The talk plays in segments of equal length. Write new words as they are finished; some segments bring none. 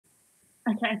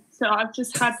Okay, so I've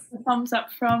just had the thumbs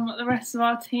up from the rest of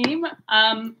our team.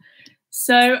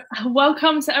 So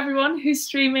welcome to everyone who's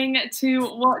streaming to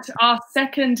watch our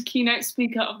second keynote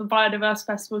speaker of the Biodiverse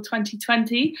Festival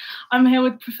 2020. I'm here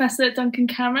with Professor Duncan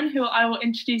Cameron, who I will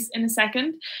introduce in a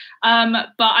second. But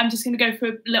I'm just going to go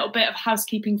through a little bit of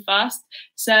housekeeping first.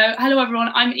 So hello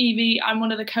everyone, I'm Evie. I'm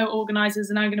one of the co-organisers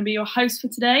and I'm going to be your host for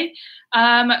today.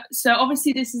 So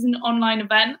obviously this is an online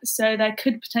event, so there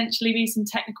could potentially be some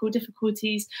technical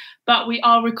difficulties, but we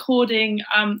are recording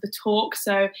the talk.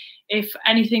 So if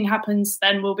anything happens,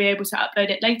 then we'll be able to upload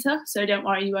it later. So don't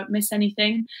worry, you won't miss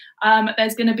anything.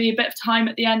 There's going to be a bit of time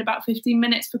at the end, about 15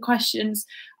 minutes for questions,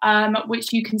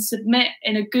 which you can submit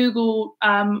in a Google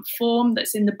form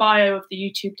that's in the bio of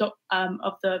the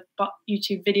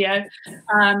YouTube video.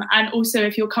 And also,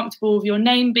 if you're comfortable with your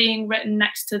name being written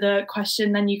next to the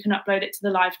question, then you can upload it to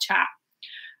the live chat.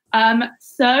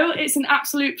 So it's an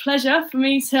absolute pleasure for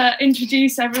me to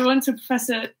introduce everyone to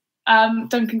Professor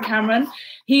Duncan Cameron.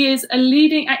 He is a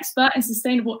leading expert in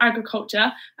sustainable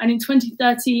agriculture, and in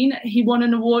 2013 he won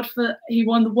an award he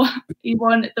won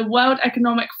the World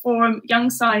Economic Forum Young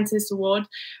Scientist Award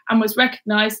and was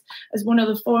recognised as one of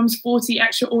the forum's 40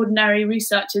 extraordinary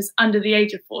researchers under the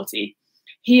age of 40.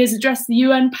 He has addressed the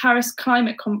UN Paris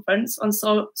Climate Conference on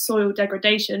soil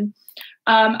degradation,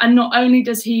 and not only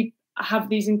does he have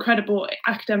these incredible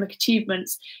academic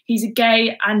achievements, he's a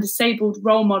gay and disabled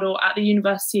role model at the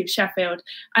University of Sheffield,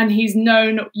 and he's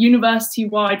known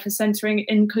university-wide for centering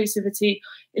inclusivity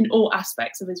in all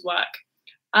aspects of his work.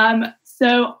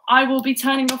 So I will be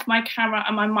turning off my camera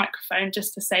and my microphone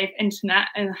just to save internet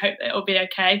and hope that it'll be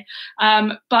okay.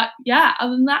 But yeah,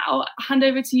 other than that, I'll hand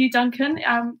over to you, Duncan,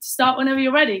 to start whenever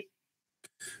you're ready.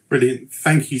 Brilliant.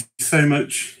 Thank you so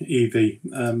much, Evie.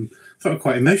 I felt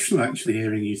quite emotional actually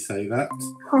hearing you say that.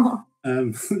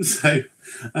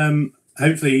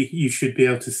 Hopefully you should be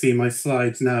able to see my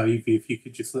slides now, Evie, if you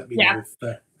could just let me know if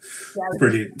they're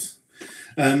brilliant.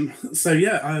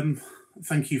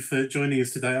 Thank you for joining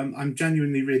us today. I'm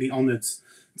genuinely really honoured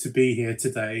to be here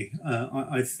today.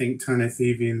 I think Tanith,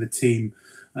 Evie and the team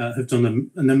have done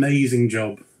an amazing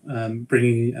job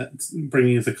bringing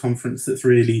us a conference that's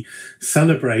really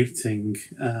celebrating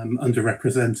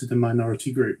underrepresented and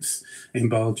minority groups in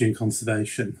biology and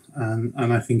conservation,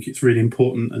 and I think it's really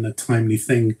important and a timely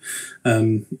thing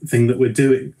that we're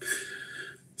doing.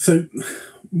 So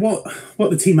what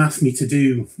the team asked me to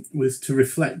do was to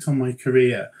reflect on my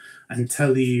career and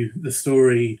tell you the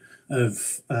story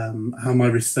of how my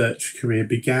research career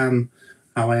began,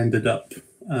 how I ended up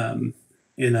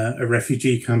in a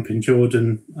refugee camp in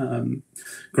Jordan,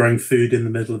 growing food in the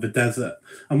middle of a desert,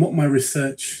 and what my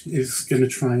research is going to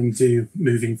try and do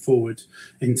moving forward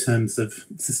in terms of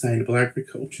sustainable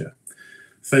agriculture.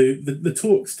 So the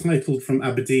talk's titled From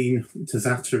Aberdeen to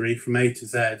Aatari, From A to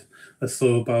Z, A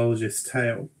Soil Biologist's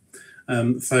Tale.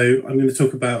 So I'm going to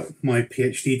talk about my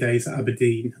PhD days at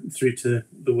Aberdeen through to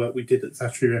the work we did at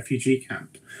Aatari refugee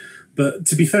camp. But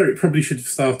to be fair, it probably should have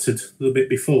started a little bit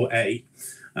before A,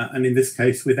 and in this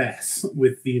case with S,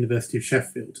 with the University of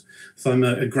Sheffield. So I'm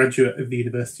a graduate of the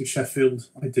University of Sheffield.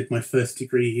 I did my first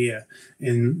degree here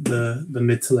in the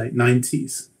mid to late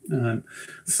 90s.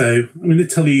 So I'm going to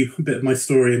tell you a bit of my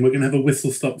story, and we're going to have a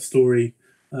whistle-stop story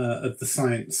of the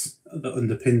science that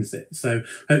underpins it. So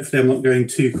hopefully I'm not going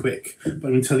too quick, but I'm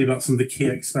going to tell you about some of the key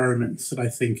experiments that I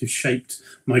think have shaped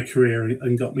my career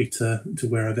and got me to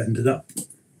where I've ended up.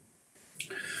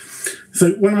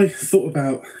 So when I thought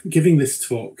about giving this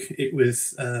talk, it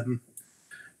was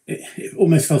it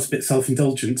almost felt a bit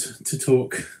self-indulgent to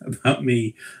talk about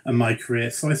me and my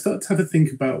career. So I started to have a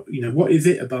think about, what is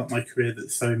it about my career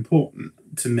that's so important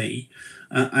to me?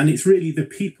 And it's really the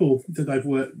people that I've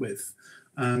worked with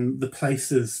and the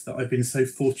places that I've been so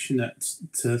fortunate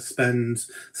to spend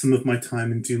some of my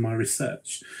time and do my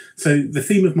research. So the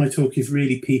theme of my talk is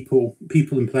really people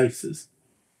and places.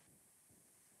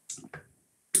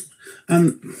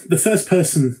 And the first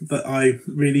person that I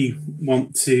really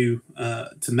want to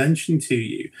mention to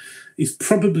you is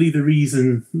probably the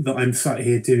reason that I'm sat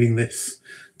here doing this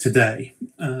today.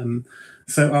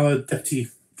 So our Deputy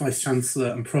Vice-Chancellor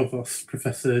and Provost,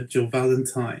 Professor Jill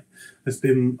Valentine, has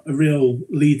been a real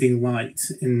leading light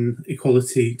in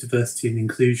equality, diversity and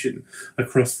inclusion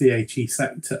across the HE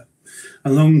sector.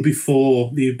 And long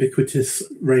before the ubiquitous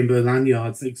rainbow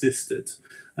lanyards existed,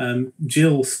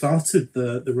 Jill started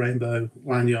the Rainbow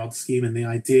Lanyard scheme and the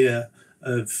idea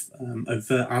of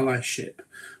allyship,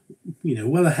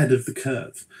 well ahead of the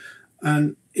curve.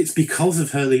 And it's because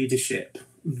of her leadership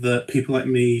that people like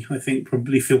me, I think,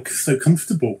 probably feel so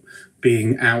comfortable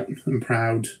being out and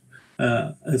proud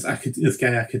as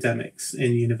gay academics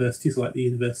in universities like the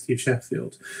University of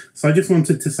Sheffield. So I just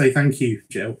wanted to say thank you,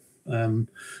 Jill,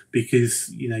 because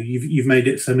you've made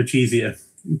it so much easier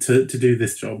to do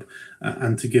this job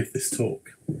and to give this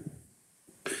talk.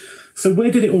 So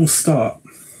where did it all start?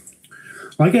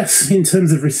 I guess in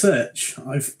terms of research,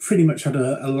 I've pretty much had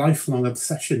a lifelong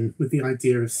obsession with the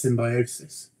idea of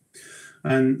symbiosis.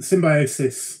 And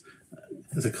symbiosis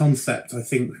as a concept, I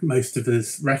think most of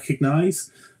us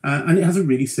recognise, and it has a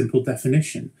really simple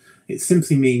definition. It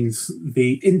simply means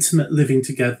the intimate living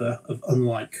together of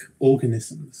unlike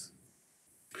organisms.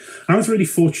 I was really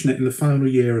fortunate in the final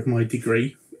year of my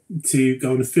degree to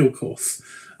go on a field course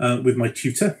with my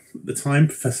tutor at the time,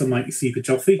 Professor Mike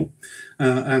Seaver-Joffe,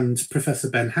 and Professor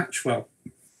Ben Hatchwell,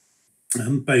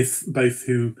 both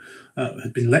who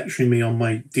had been lecturing me on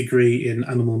my degree in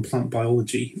animal and plant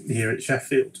biology here at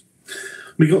Sheffield.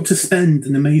 We got to spend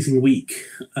an amazing week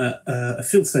at a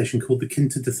field station called the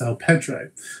Quinta de São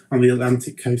Pedro on the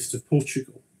Atlantic coast of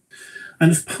Portugal.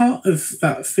 And as part of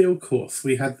that field course,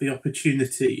 we had the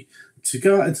opportunity to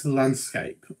go out into the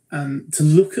landscape and to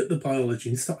look at the biology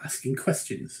and start asking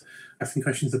questions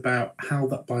about how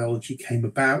that biology came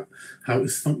about, how it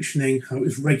was functioning, how it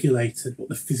was regulated, what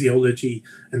the physiology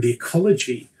and the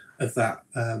ecology of that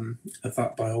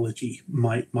biology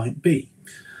might be.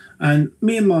 And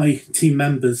me and my team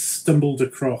members stumbled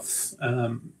across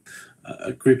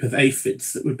a group of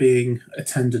aphids that were being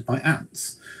attended by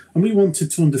ants. And we wanted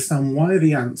to understand why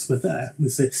the ants were there.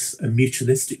 Was this a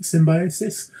mutualistic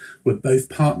symbiosis? Were both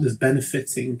partners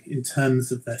benefiting in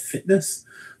terms of their fitness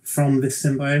from this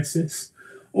symbiosis?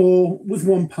 Or was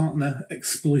one partner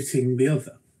exploiting the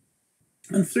other?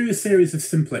 And through a series of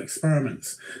simple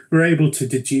experiments, we were able to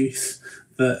deduce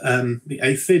that the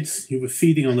aphids who were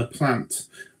feeding on a plant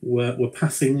were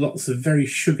passing lots of very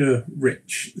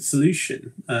sugar-rich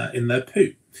solution in their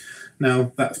poo.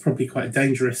 Now, that's probably quite a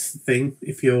dangerous thing.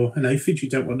 If you're an aphid, you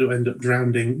don't want to end up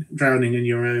drowning in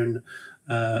your own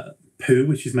poo,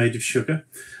 which is made of sugar.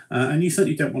 And you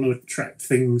certainly don't want to attract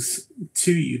things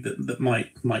to you that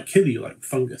might kill you, like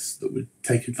fungus that would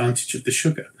take advantage of the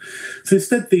sugar. So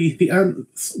instead, the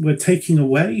ants were taking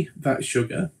away that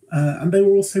sugar, and they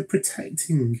were also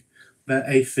protecting their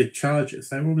aphid charges.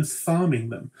 They were almost farming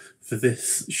them for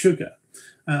this sugar.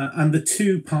 And the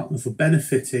two partners were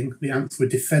benefiting. The ants were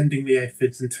defending the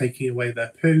aphids and taking away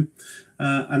their poo,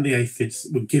 and the aphids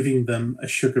were giving them a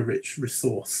sugar-rich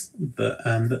resource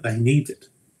that they needed.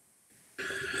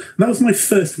 And that was my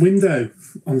first window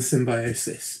on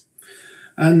symbiosis.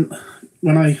 And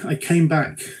when I came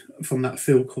back from that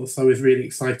field course, I was really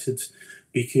excited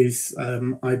because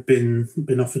I'd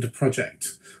been offered a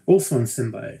project also on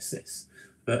symbiosis,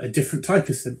 but a different type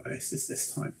of symbiosis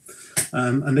this time.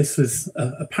 And this was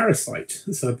a parasite.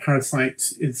 So a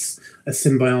parasite is a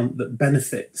symbiont that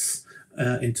benefits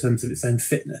in terms of its own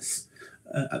fitness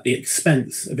at the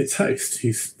expense of its host,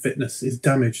 whose fitness is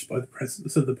damaged by the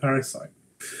presence of the parasite.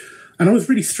 And I was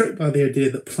really struck by the idea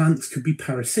that plants could be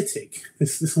parasitic.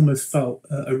 This almost felt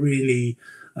a really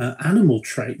animal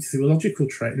trait, zoological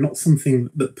trait, not something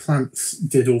that plants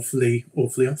did awfully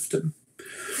often.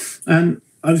 And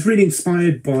I was really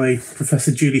inspired by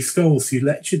Professor Julie Scholes, who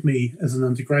lectured me as an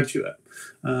undergraduate,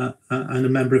 and a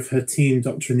member of her team,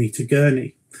 Dr. Anita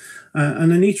Gurney.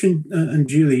 And Anita and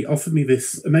Julie offered me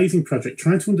this amazing project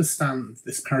trying to understand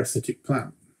this parasitic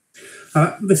plant.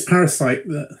 This parasite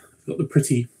that's got the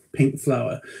pretty pink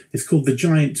flower is called the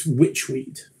giant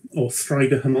witchweed, or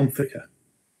Striga homonthica.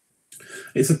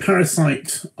 It's a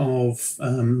parasite of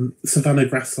savanna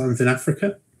grasslands in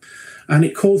Africa, and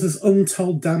it causes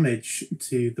untold damage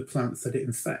to the plants that it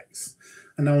infects.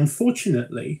 And now,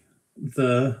 unfortunately,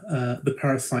 the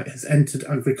parasite has entered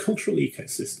agricultural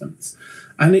ecosystems,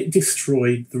 and it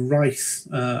destroyed the rice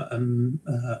and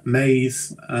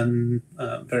maize and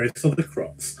various other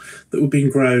crops that were being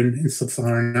grown in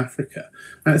sub-Saharan Africa.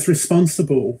 And it's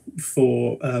responsible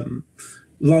for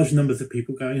large numbers of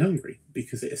people going hungry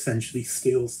because it essentially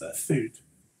steals their food.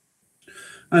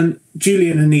 And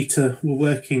Julie and Anita were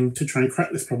working to try and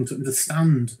crack this problem, to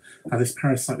understand how this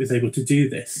parasite was able to do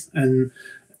this, and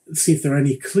see if there are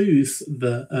any clues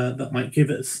that might give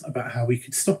us about how we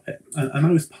could stop it. And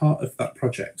I was part of that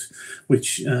project,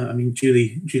 which,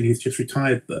 Julie has just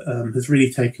retired, but has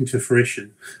really taken to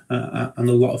fruition. And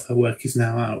a lot of her work is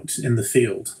now out in the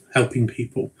field, helping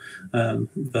people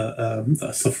that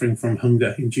are suffering from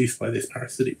hunger induced by this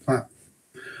parasitic plant.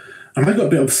 And I got a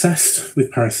bit obsessed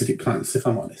with parasitic plants, if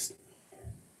I'm honest.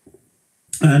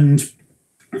 And,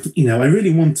 I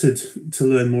really wanted to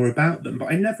learn more about them,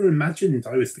 but I never imagined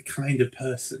I was the kind of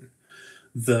person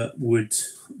that would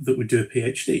do a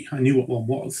PhD. I knew what one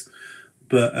was,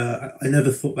 but I never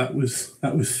thought that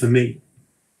was for me.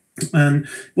 And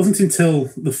it wasn't until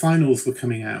the finals were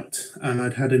coming out and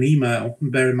I'd had an email,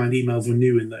 and bear in mind emails were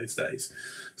new in those days,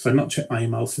 so I'd not checked my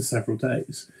emails for several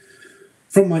days,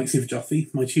 from Mike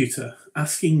Sivajothy, my tutor,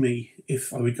 asking me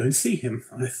if I would go and see him.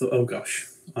 I thought, oh gosh,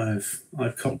 I've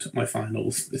cocked up my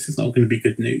finals. This is not going to be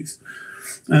good news.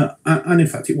 And in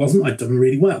fact, it wasn't. I'd done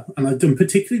really well, and I'd done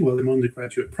particularly well in my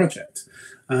undergraduate project.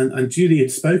 And Julie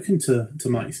had spoken to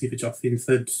Mike Sivajothy and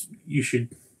said, you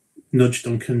should nudge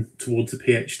Duncan towards a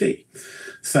PhD.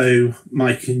 So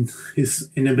Mike, in his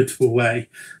inimitable way,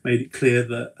 made it clear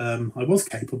that I was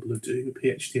capable of doing a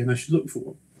PhD and I should look for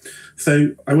one.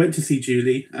 So I went to see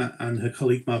Julie and her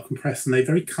colleague Malcolm Press, and they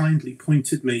very kindly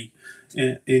pointed me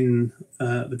in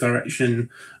the direction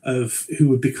of who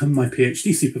would become my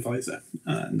PhD supervisor,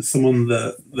 and someone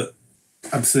that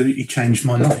absolutely changed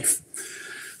my life.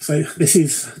 So this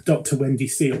is Dr. Wendy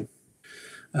Seal.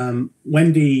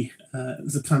 Wendy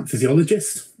was a plant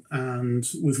physiologist and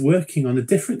was working on a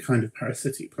different kind of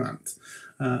parasitic plant.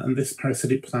 And this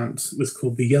parasitic plant was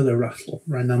called the yellow rattle,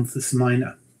 Rhinanthus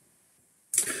minor.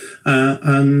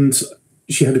 And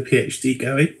she had a PhD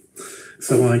going.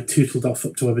 So I tootled off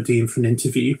up to Aberdeen for an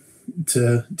interview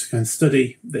to go and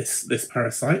study this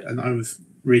parasite. And I was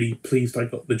really pleased I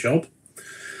got the job.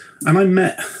 And I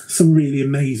met some really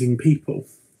amazing people.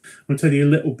 I'll tell you a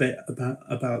little bit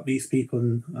about these people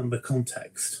and the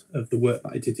context of the work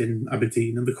that I did in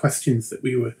Aberdeen and the questions that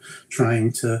we were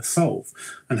trying to solve,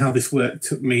 and how this work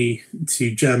took me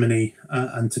to Germany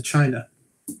and to China.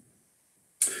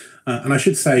 And I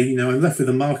should say, I'm left with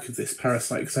a mark of this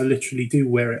parasite because I literally do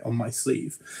wear it on my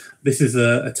sleeve. This is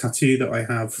a tattoo that I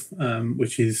have,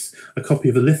 which is a copy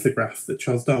of a lithograph that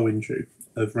Charles Darwin drew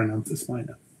of Rhinanthus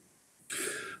minor.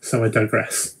 So I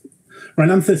digress.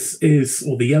 Rhinanthus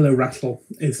or the yellow rattle,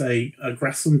 is a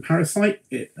grassland parasite.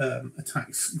 It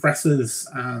attacks grasses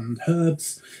and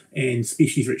herbs in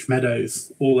species-rich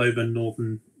meadows all over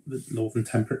the northern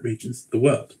temperate regions of the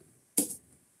world.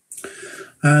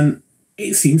 And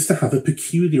it seems to have a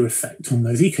peculiar effect on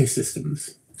those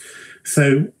ecosystems.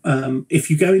 So if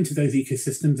you go into those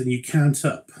ecosystems and you count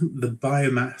up the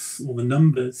biomass or the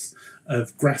numbers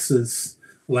of grasses,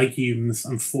 legumes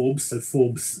and forbs. So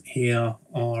forbs here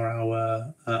are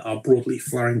our broadleaf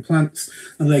flowering plants,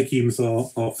 and legumes are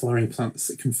flowering plants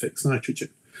that can fix nitrogen.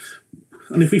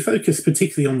 And if we focus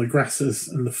particularly on the grasses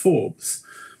and the forbs,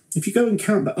 if you go and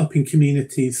count that up in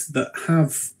communities that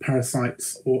have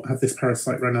parasites or have this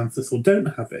parasite Rhinanthus or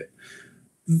don't have it,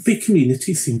 the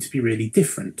communities seem to be really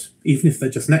different, even if they're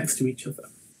just next to each other.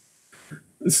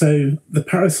 So the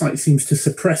parasite seems to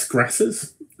suppress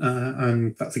grasses,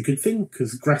 and that's a good thing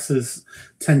because grasses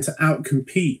tend to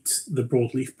outcompete the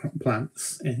broadleaf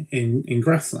plants in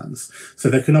grasslands. So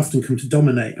they can often come to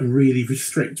dominate and really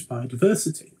restrict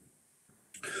biodiversity.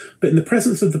 But in the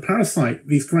presence of the parasite,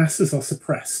 these grasses are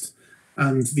suppressed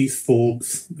and these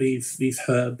forbs, these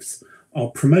herbs, are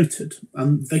promoted,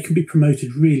 and they can be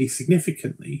promoted really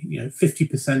significantly, 50%,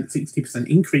 60%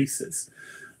 increases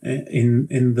in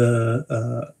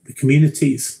the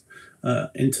communities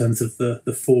in terms of the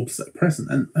forbs that are present.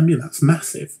 And I mean, that's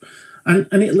massive.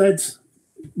 And it led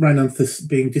Rhinanthus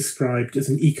being described as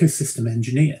an ecosystem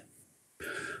engineer.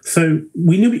 So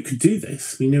we knew it could do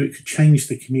this. We knew it could change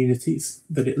the communities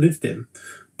that it lived in,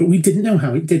 but we didn't know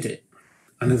how it did it.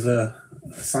 And as a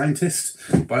scientist,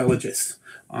 biologist,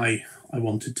 I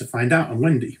wanted to find out, and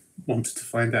Wendy wanted to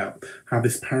find out how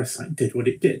this parasite did what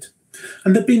it did.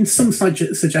 And there've been some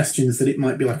suggestions that it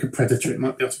might be like a predator. It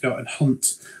might be able to go out and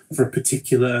hunt for a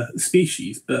particular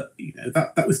species, but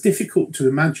that was difficult to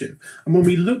imagine. And when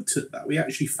we looked at that, we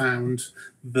actually found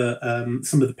that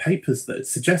some of the papers that had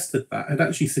suggested that had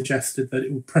actually suggested that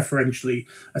it would preferentially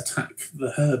attack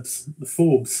the herbs, the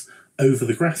forbs, over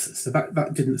the grasses. So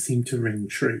that didn't seem to ring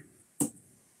true.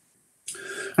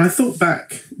 And I thought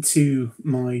back to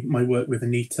my work with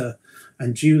Anita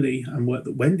and Julie and work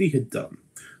that Wendy had done,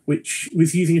 which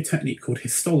was using a technique called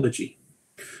histology.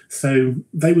 So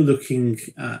they were looking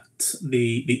at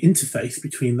the interface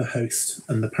between the host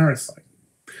and the parasite.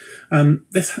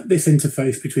 This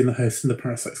interface between the host and the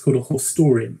parasite is called a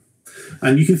haustorium.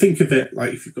 And you can think of it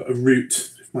like if you've got a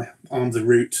root, if my arm's a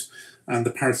root, and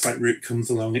the parasite root comes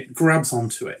along, it grabs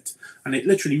onto it, and it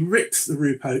literally rips the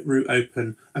root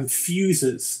open and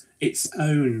fuses its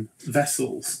own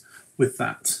vessels with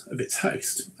that of its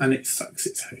host, and it sucks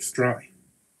its host dry.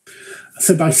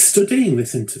 So by studying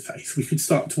this interface, we could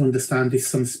start to understand if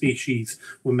some species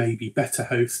were maybe better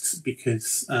hosts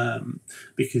because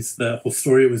the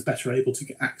Haustoria was better able to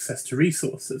get access to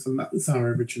resources, and that was our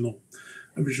original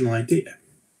idea.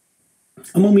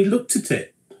 And when we looked at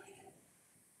it,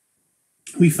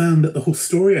 we found that the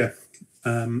Horstoria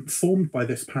formed by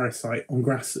this parasite on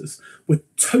grasses were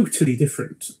totally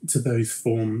different to those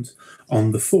formed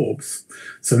on the forbs.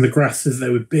 So in the grasses, they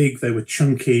were big, they were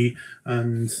chunky,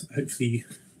 and hopefully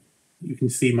you can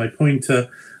see my pointer.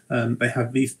 They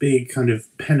have these big kind of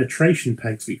penetration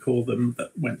pegs, we call them,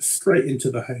 that went straight into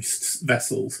the host's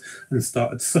vessels and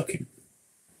started sucking.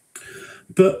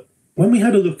 But when we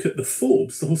had a look at the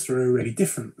forbs, the Horstoria were really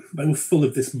different. They were full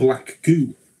of this black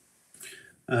goo.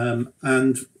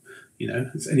 And, you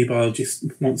know, as any biologist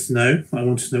wants to know, I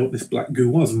wanted to know what this black goo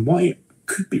was and why it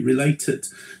could be related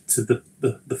to the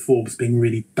forbs being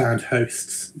really bad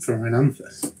hosts for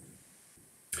Rhinanthus.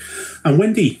 And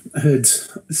Wendy had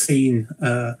seen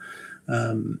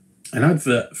an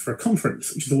advert for a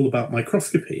conference which is all about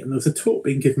microscopy, and there was a talk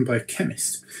being given by a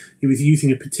chemist who was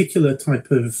using a particular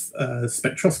type of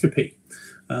spectroscopy.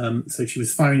 So she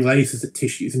was firing lasers at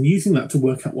tissues and using that to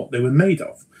work out what they were made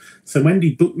of. So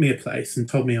Wendy booked me a place and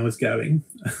told me I was going.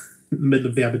 In the middle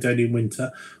of the Aberdonian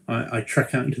winter, I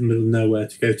trek out into the middle of nowhere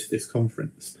to go to this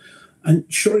conference. And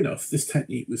sure enough, this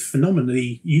technique was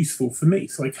phenomenally useful for me.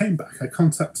 So I came back, I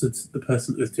contacted the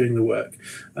person that was doing the work,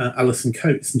 Alison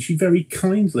Coates, and she very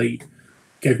kindly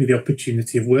gave me the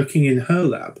opportunity of working in her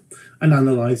lab and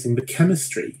analysing the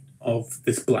chemistry of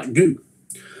this black goo.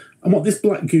 And what this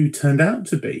black goo turned out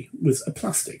to be was a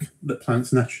plastic that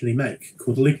plants naturally make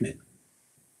called lignin.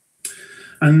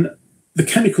 And the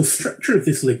chemical structure of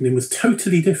this lignin was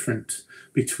totally different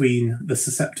between the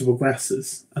susceptible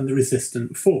grasses and the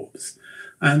resistant forbs.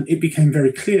 And it became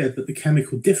very clear that the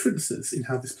chemical differences in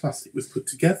how this plastic was put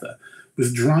together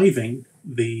was driving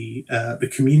the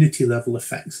community level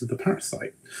effects of the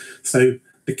parasite. So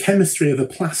the chemistry of a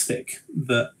plastic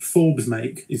that forbs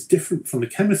make is different from the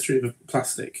chemistry of a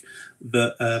plastic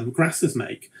that grasses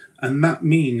make. And that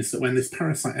means that when this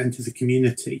parasite enters a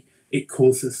community, it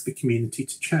causes the community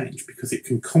to change because it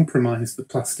can compromise the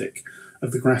plastic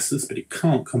of the grasses, but it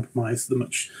can't compromise the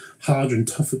much harder and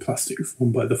tougher plastic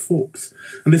formed by the forbs.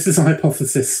 And this is a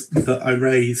hypothesis that I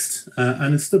raised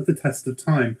and has stood the test of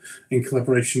time in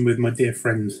collaboration with my dear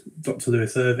friend, Dr.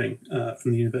 Lewis Irving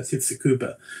from the University of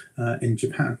Tsukuba in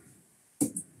Japan.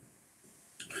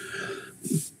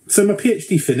 So my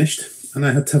PhD finished, and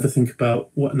I had to have a think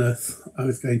about what on earth I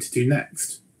was going to do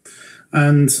next.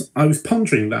 And I was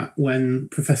pondering that when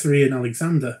Professor Ian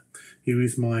Alexander, who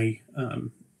was my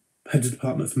head of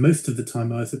department for most of the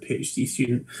time I was a PhD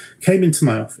student, came into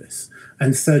my office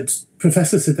and said,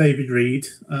 Professor Sir David Reed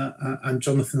and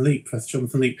Professor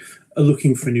Jonathan Leake are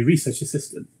looking for a new research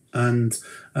assistant. And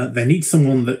they need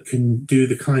someone that can do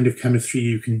the kind of chemistry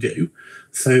you can do.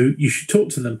 So you should talk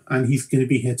to them. And he's going to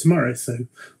be here tomorrow. So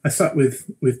I sat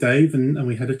with Dave and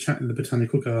we had a chat in the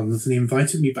Botanical Gardens, and he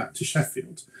invited me back to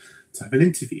Sheffield to have an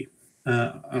interview.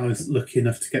 I was lucky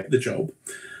enough to get the job.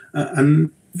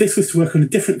 And this was to work on a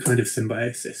different kind of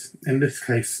symbiosis. In this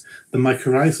case, the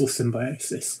mycorrhizal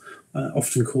symbiosis,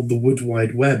 often called the wood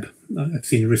wide web. I've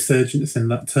seen a resurgence in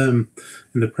that term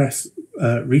in the press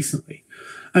recently.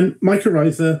 And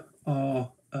mycorrhiza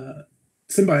are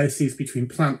symbioses between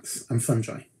plants and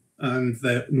fungi. And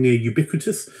they're near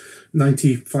ubiquitous.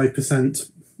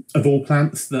 95% of all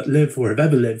plants that live or have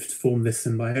ever lived form this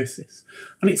symbiosis.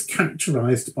 And it's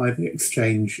characterized by the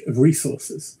exchange of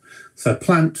resources. So a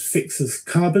plant fixes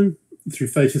carbon through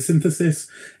photosynthesis.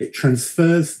 It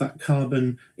transfers that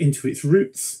carbon into its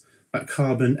roots. That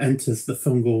carbon enters the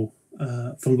fungal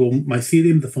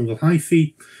mycelium, the fungal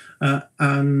hyphae,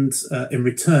 and in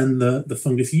return, the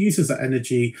fungus uses that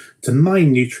energy to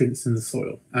mine nutrients in the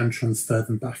soil and transfer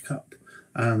them back up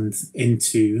and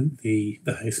into the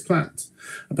host plant.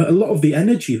 But a lot of the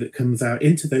energy that comes out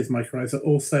into those mycorrhiza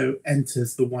also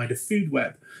enters the wider food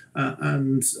web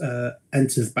and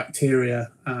enters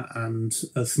bacteria and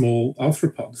small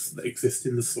arthropods that exist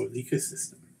in the soil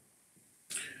ecosystem.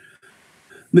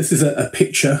 This is a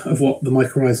picture of what the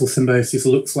mycorrhizal symbiosis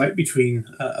looks like between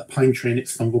a pine tree and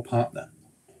its fungal partner.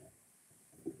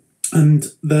 And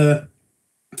the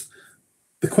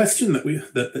question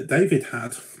that David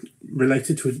had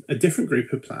related to a different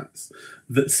group of plants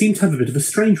that seem to have a bit of a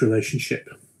strange relationship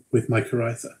with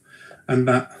mycorrhiza, and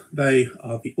that they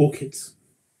are the orchids.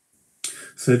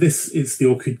 So this is the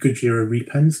orchid Goodyear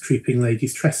repens, creeping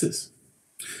lady's tresses.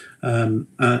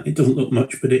 It doesn't look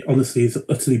much, but it honestly is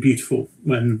utterly beautiful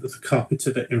when there's a carpet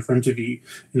of it in front of you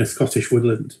in a Scottish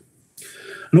woodland.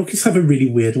 And orchids have a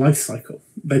really weird life cycle.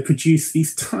 They produce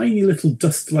these tiny little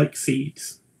dust-like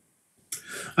seeds.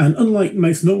 And unlike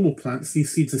most normal plants,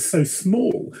 these seeds are so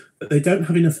small that they don't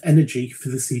have enough energy for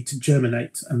the seed to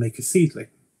germinate and make a seedling.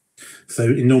 So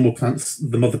in normal plants,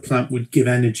 the mother plant would give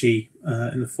energy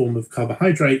in the form of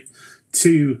carbohydrate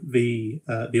to the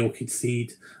orchid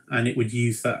seed, and it would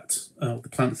use that, the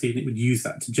plant seed, and it would use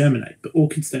that to germinate. But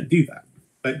orchids don't do that.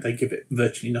 They give it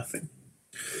virtually nothing.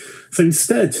 So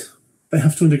instead, they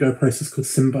have to undergo a process called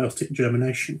symbiotic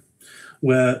germination,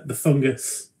 where the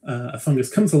fungus, a fungus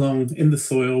comes along in the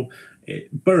soil,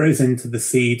 it burrows into the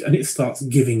seed, and it starts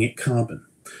giving it carbon.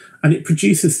 And it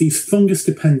produces these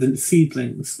fungus-dependent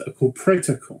seedlings that are called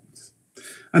protocorms.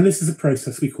 And this is a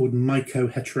process we call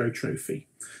mycoheterotrophy.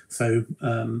 So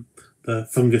the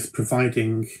fungus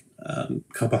providing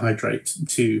carbohydrate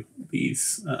to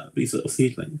these little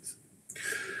seedlings.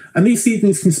 And these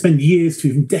seedlings can spend years to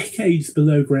even decades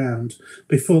below ground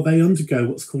before they undergo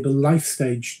what's called a life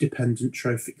stage dependent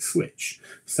trophic switch.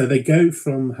 So they go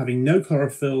from having no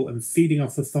chlorophyll and feeding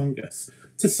off the fungus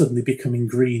to suddenly becoming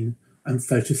green and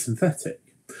photosynthetic.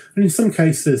 And in some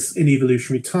cases, in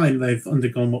evolutionary time, they've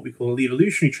undergone what we call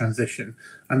evolutionary transition,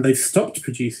 and they've stopped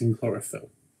producing chlorophyll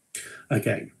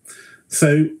again.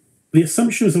 So the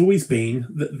assumption has always been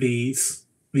that these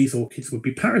orchids would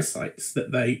be parasites,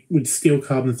 that they would steal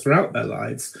carbon throughout their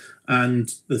lives,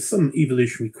 and there's some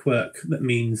evolutionary quirk that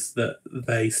means that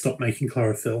they stop making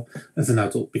chlorophyll as an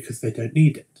adult because they don't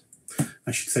need it.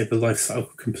 I should say the life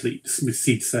cycle completes with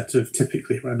seed set of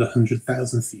typically around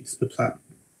 100,000 seeds per plant.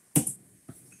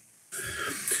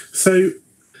 So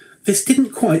this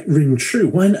didn't quite ring true.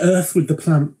 Why on earth would the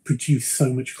plant produce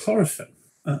so much chlorophyll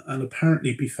and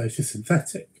apparently be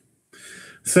photosynthetic?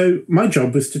 So my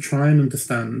job was to try and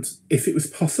understand if it was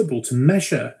possible to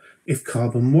measure if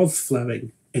carbon was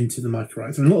flowing into the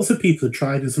mycorrhiza. And lots of people had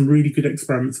tried and some really good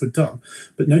experiments were done,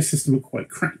 but no system had quite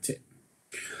cracked it.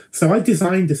 So I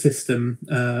designed a system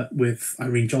with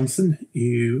Irene Johnson,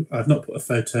 who I've not put a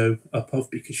photo up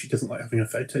of because she doesn't like having a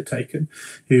photo taken,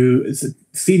 who is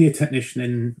a senior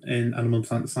technician in animal and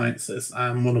plant sciences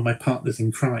and one of my partners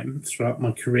in crime throughout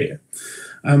my career.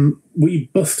 We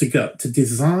bust a gut to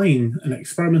design an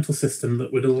experimental system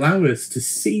that would allow us to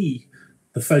see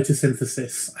the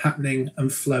photosynthesis happening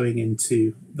and flowing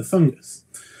into the fungus.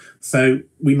 So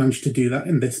we managed to do that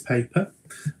in this paper.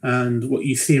 And what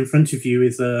you see in front of you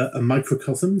is a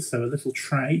microcosm, so a little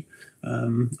tray,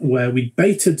 where we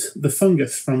baited the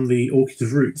fungus from the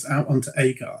orchid's roots out onto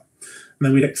agar. And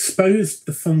then we'd exposed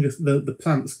the fungus, the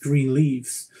plant's green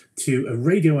leaves, to a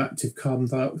radioactive carbon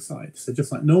dioxide. So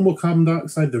just like normal carbon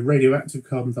dioxide, the radioactive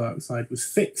carbon dioxide was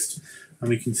fixed, and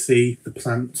we can see the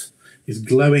plant is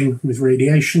glowing with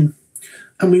radiation.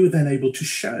 And we were then able to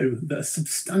show that a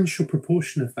substantial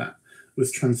proportion of that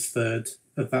was transferred,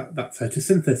 that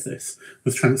photosynthesis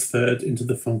was transferred into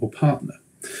the fungal partner.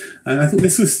 And I think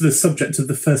this was the subject of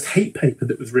the first hate paper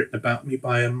that was written about me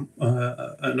by an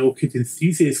orchid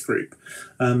enthusiast group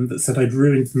that said I'd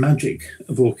ruined the magic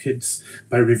of orchids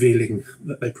by revealing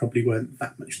that they probably weren't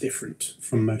that much different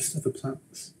from most other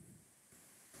plants.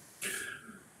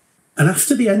 And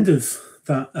after the end of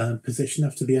that position,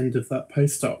 after the end of that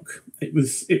postdoc, it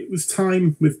was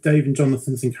time, with Dave and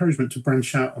Jonathan's encouragement, to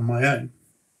branch out on my own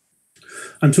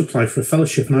and to apply for a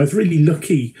fellowship. And I was really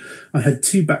lucky. I had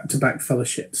 2 back-to-back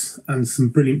fellowships and some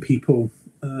brilliant people,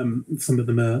 some of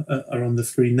them are on the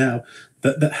screen now,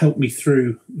 that helped me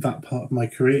through that part of my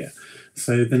career.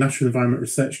 So the National Environment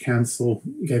Research Council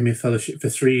gave me a fellowship for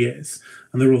 3 years,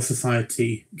 and the Royal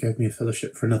Society gave me a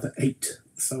fellowship for another 8.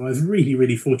 So I was really,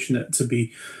 really fortunate to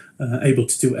be able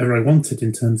to do whatever I wanted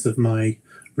in terms of my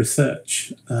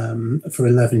research for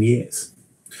 11 years.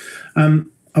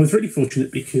 I was really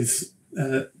fortunate because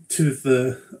 2 of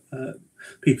the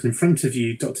people in front of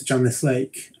you, Dr. Janice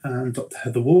Lake and Dr.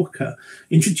 Heather Walker,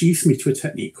 introduced me to a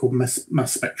technique called mass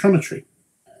spectrometry,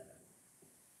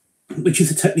 which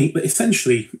is a technique that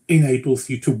essentially enables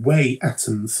you to weigh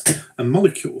atoms and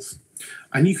molecules.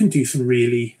 And you can do some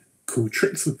really cool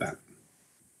tricks with that.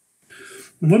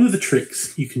 One of the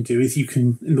tricks you can do is you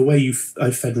can, in the way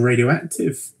I've fed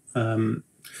radioactive carbon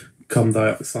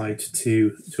dioxide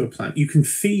to a plant, you can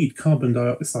feed carbon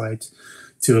dioxide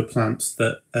to a plant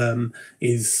that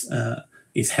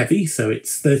is heavy, so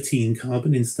it's 13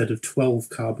 carbon instead of 12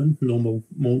 carbon.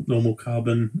 Normal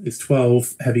carbon is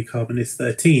 12, heavy carbon is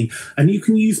 13, and you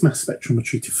can use mass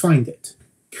spectrometry to find it.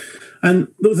 And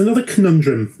there was another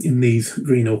conundrum in these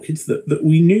green orchids, that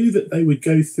we knew that they would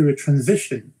go through a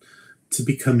transition to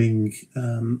becoming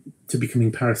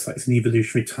parasites in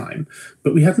evolutionary time,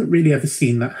 but we hadn't really ever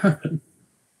seen that happen.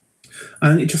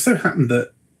 And it just so happened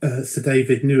that Sir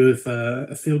David knew of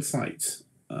a field site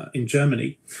in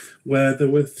Germany where there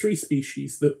were 3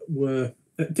 species that were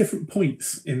at different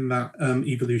points in that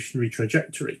evolutionary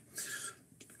trajectory,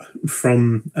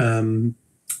 from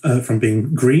from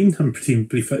being green and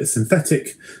presumably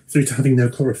photosynthetic through to having no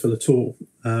chlorophyll at all.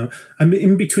 And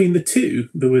in between the two,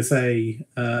 there was an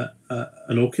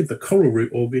orchid, the coral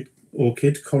root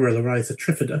orchid, Corallariza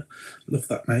trifida, love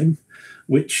that name,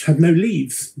 which had no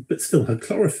leaves but still had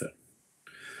chlorophyll.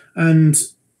 And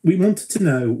we wanted to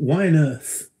know why on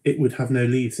earth it would have no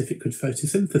leaves if it could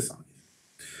photosynthesize.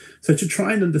 So to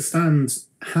try and understand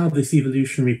how this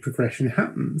evolutionary progression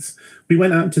happens, we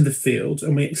went out to the field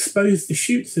and we exposed the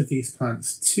shoots of these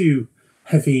plants to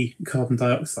heavy carbon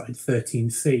dioxide,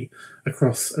 13C,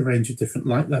 across a range of different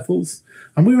light levels.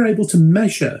 And we were able to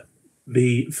measure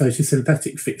the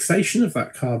photosynthetic fixation of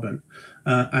that carbon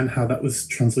and how that was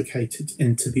translocated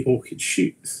into the orchid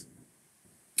shoots.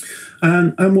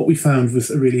 And what we found was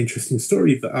a really interesting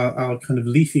story, that our kind of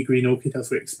leafy green orchid,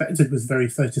 as we expected, was very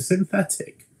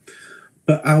photosynthetic.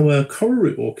 But our coral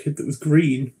root orchid that was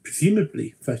green,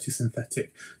 presumably photosynthetic,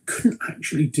 couldn't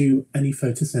actually do any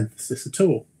photosynthesis at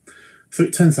all. So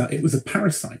it turns out it was a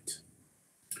parasite.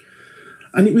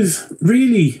 And it was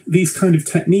really these kind of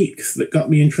techniques that got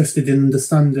me interested in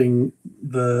understanding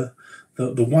the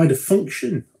wider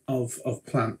function of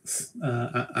plants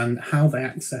and how they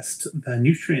accessed their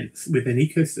nutrients within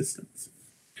ecosystems.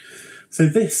 So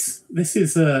this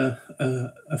is a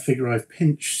figure I've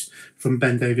pinched from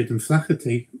Ben David and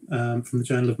Flaherty from the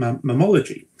Journal of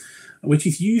Mammalogy, which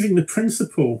is using the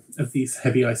principle of these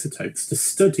heavy isotopes to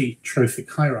study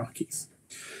trophic hierarchies.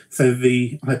 So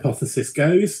the hypothesis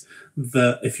goes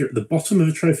that if you're at the bottom of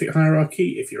a trophic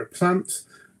hierarchy, if you're a plant,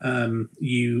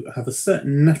 you have a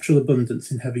certain natural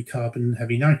abundance in heavy carbon and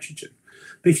heavy nitrogen.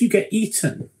 But if you get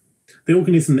eaten, the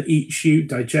organism that eats you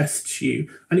digests you,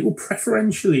 and it will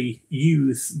preferentially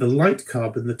use the light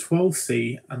carbon, the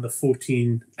 12C, and the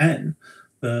 14N,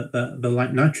 the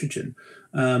light nitrogen,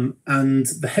 and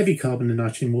the heavy carbon and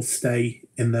nitrogen will stay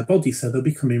in their body, so they'll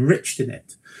become enriched in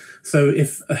it. So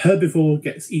if a herbivore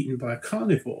gets eaten by a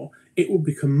carnivore, it will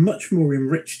become much more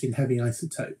enriched in heavy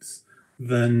isotopes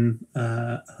than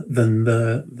the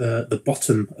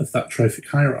bottom of that trophic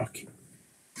hierarchy.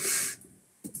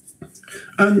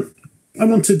 And I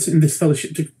wanted in this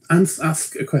fellowship to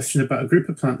ask a question about a group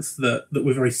of plants that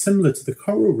were very similar to the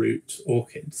coral root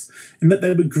orchids, in that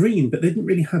they were green, but they didn't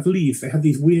really have leaves. They had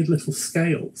these weird little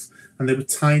scales, and they were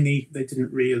tiny. They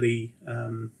didn't really,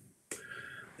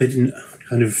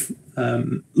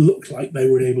 look like they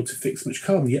were able to fix much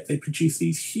carbon, yet they produced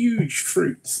these huge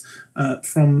fruits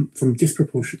from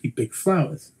disproportionately big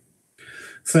flowers.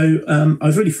 So I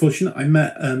was really fortunate. I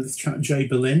met this chap, Jay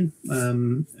Berlin,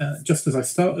 just as I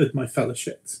started my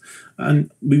fellowships, and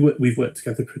we've worked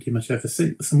together pretty much ever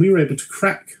since, and we were able to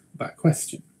crack that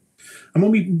question. And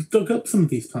when we dug up some of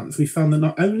these plants, we found that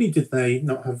not only did they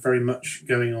not have very much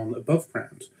going on above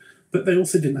ground, but they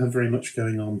also didn't have very much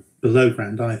going on below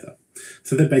ground either.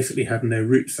 So they basically had no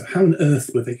roots. So how on earth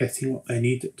were they getting what they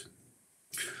needed?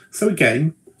 So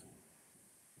again,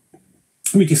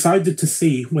 we decided to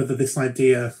see whether this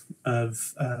idea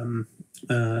of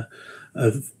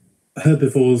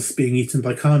herbivores being eaten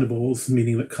by carnivores,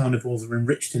 meaning that carnivores are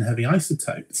enriched in heavy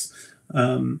isotopes,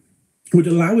 would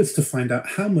allow us to find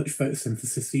out how much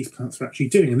photosynthesis these plants were actually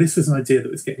doing. And this was an idea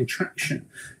that was getting traction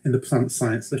in the plant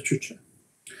science literature.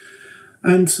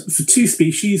 And for two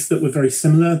species that were very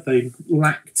similar, they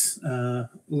lacked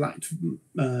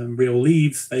real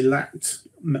leaves, they lacked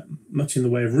much in the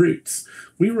way of roots,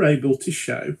 we were able to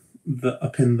show that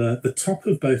up in the top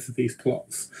of both of these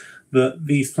plots, that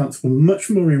these plants were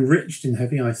much more enriched in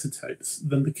heavy isotopes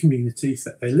than the communities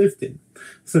that they lived in.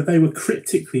 So they were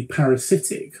cryptically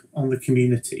parasitic on the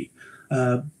community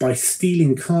by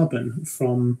stealing carbon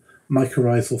from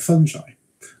mycorrhizal fungi.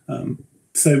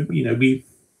 So, you know, we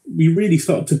really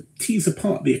started to tease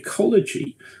apart the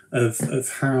ecology of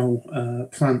how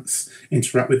plants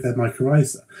interact with their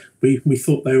mycorrhiza. We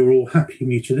thought they were all happy and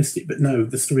mutualistic, but no,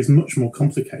 the story is much more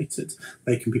complicated.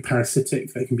 They can be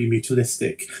parasitic, they can be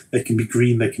mutualistic, they can be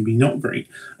green, they can be not green.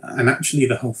 And actually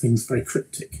the whole thing's very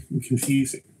cryptic and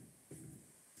confusing.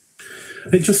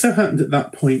 It just so happened at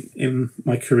that point in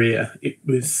my career, it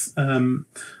was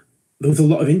there was a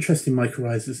lot of interest in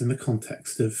mycorrhizas in the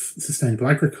context of sustainable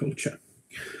agriculture.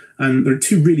 And there are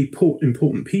two really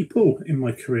important people in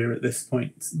my career at this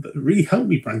point that really helped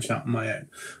me branch out on my own.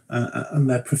 And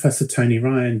they're Professor Tony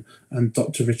Ryan and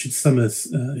Dr. Richard Summers,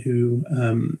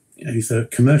 who's a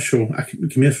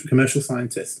commercial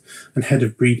scientist and head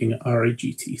of breeding at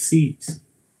RAGTCs.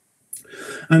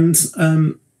 And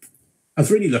I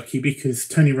was really lucky because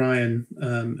Tony Ryan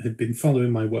had been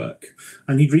following my work,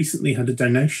 and he'd recently had a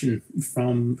donation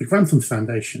from the Grantham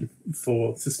Foundation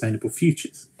for Sustainable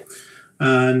Futures.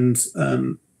 And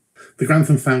the the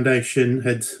Grantham Foundation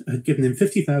had given him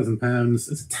 £50,000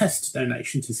 as a test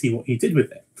donation to see what he did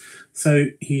with it. So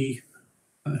he,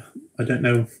 I don't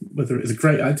know whether it was a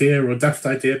great idea or a daft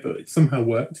idea, but it somehow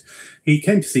worked. He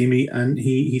came to see me and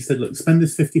he said, look, spend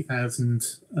this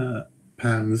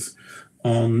 £50,000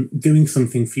 on doing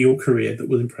something for your career that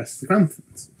will impress the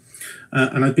Granthams.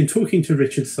 And I've been talking to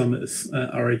Richard Summers,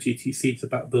 RAGTCs,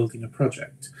 about building a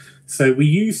project. So we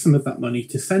used some of that money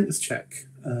to sense check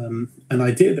an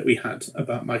idea that we had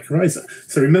about mycorrhiza.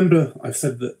 So remember, I've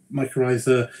said that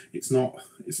mycorrhiza, it's not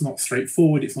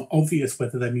straightforward. It's not obvious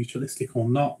whether they're mutualistic or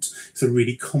not. It's a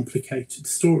really complicated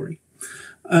story.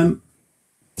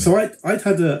 So I'd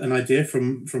had an idea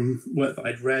from work that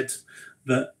I'd read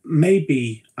that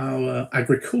maybe our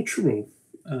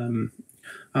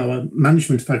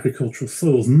management of agricultural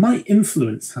soils might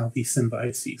influence how these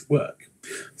symbioses work.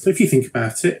 So if you think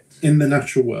about it, in the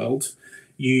natural world,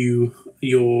 you're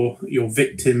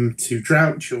victim to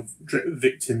drought, you're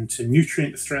victim to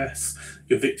nutrient stress,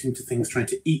 you're victim to things trying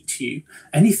to eat you.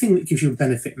 Anything that gives you a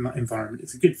benefit in that environment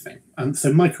is a good thing. And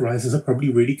so mycorrhizas are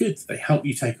probably really good. They help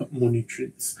you take up more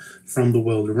nutrients from the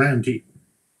world around you.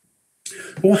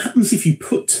 But what happens if you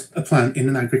put a plant in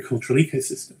an agricultural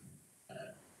ecosystem?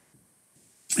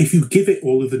 If you give it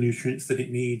all of the nutrients that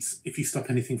it needs, if you stop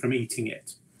anything from eating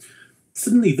it,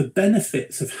 suddenly the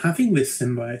benefits of having this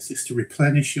symbiosis to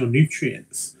replenish your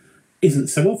nutrients isn't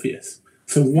so obvious.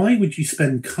 So why would you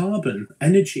spend carbon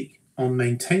energy on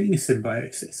maintaining a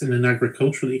symbiosis in an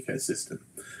agricultural ecosystem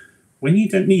when you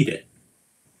don't need it,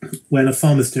 when a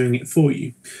farmer's doing it for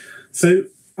you? So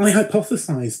I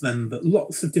hypothesized then that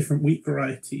lots of different wheat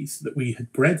varieties that we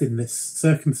had bred in this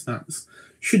circumstance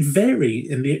should vary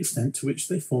in the extent to which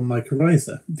they form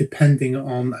mycorrhiza, depending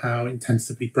on how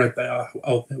intensively bred they are, how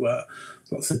old they were,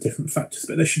 lots of different factors.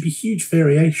 But there should be huge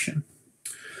variation.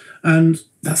 And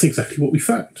that's exactly what we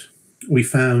found. We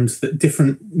found that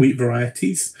different wheat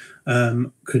varieties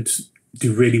could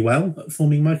do really well at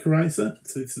forming mycorrhiza.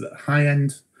 So this is at the high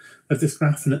end of this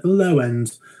graph. And at the low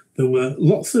end, there were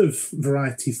lots of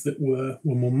varieties that were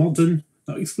more modern,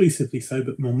 not exclusively so,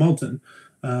 but more modern,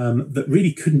 that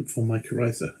really couldn't form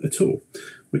mycorrhiza at all,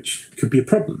 which could be a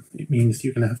problem. It means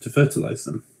you're going to have to fertilize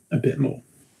them a bit more.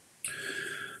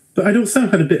 But I'd also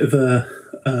had a bit of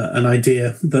an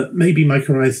idea that maybe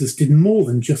mycorrhizas did more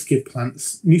than just give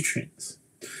plants nutrients.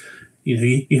 You know,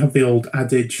 you have the old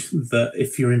adage that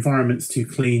if your environment's too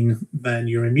clean, then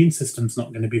your immune system's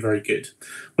not going to be very good.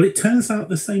 Well, it turns out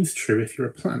the same's true if you're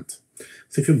a plant.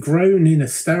 So if you're grown in a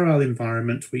sterile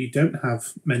environment where you don't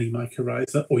have many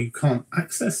mycorrhiza, or you can't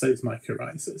access those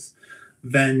mycorrhizas,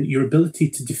 then your ability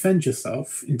to defend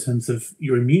yourself in terms of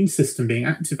your immune system being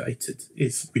activated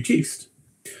is reduced.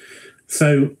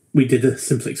 So we did a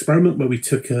simple experiment where we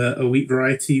took a wheat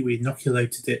variety, we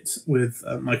inoculated it with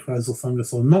mycorrhizal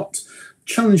fungus or not,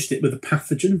 challenged it with a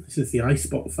pathogen, this is the eye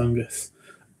spot fungus,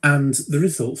 and the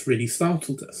results really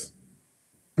startled us.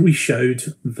 We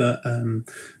showed that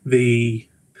the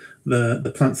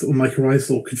plants that were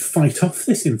mycorrhizal could fight off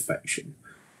this infection,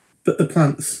 but the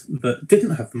plants that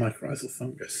didn't have the mycorrhizal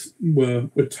fungus were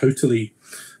totally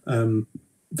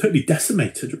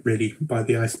decimated, really, by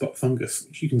the eye spot fungus,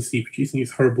 which you can see producing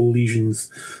these horrible lesions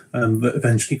that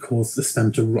eventually caused the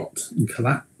stem to rot and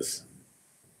collapse.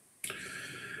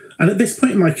 And at this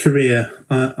point in my career,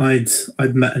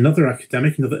 I'd met another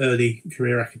early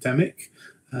career academic,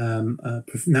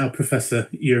 now Professor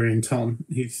Urian Ton,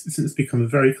 who's since become a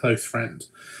very close friend.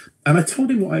 And I told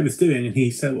him what I was doing, and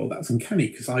he said, well, that's uncanny,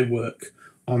 because I work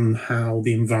on how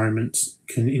the environment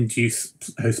can induce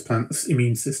host plants'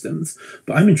 immune systems,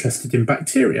 but I'm interested in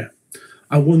bacteria.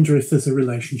 I wonder if there's a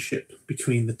relationship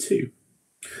between the two.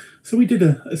 So we did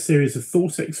a series of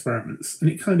thought experiments, and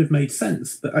it kind of made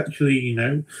sense that actually, you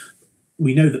know,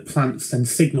 we know that plants send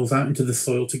signals out into the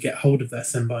soil to get hold of their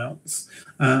symbionts,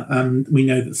 and we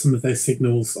know that some of those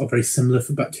signals are very similar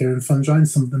for bacteria and fungi, and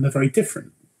some of them are very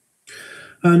different.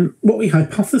 And what we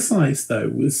hypothesized, though,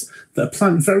 was that a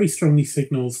plant very strongly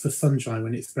signals for fungi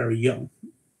when it's very young,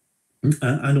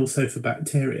 and also for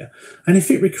bacteria. And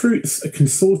if it recruits a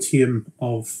consortium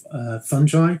of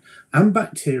fungi and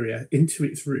bacteria into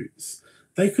its roots,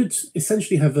 they could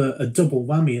essentially have a double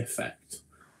whammy effect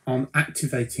on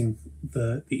activating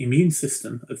the immune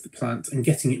system of the plant and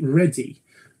getting it ready,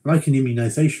 like an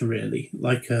immunization, really,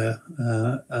 like an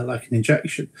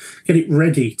injection, get it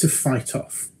ready to fight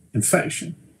off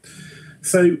infection.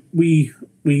 So we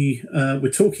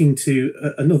were talking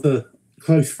to another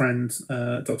close friend,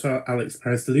 Dr. Alex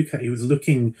Perez de Luca, he was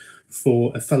looking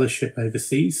for a fellowship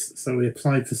overseas. So we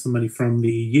applied for some money from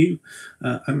the EU,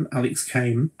 and Alex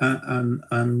came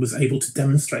and was able to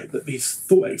demonstrate that these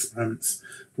thought experiments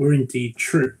were indeed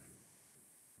true.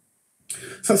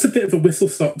 So that's a bit of a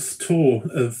whistle-stop tour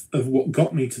of what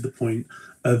got me to the point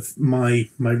of my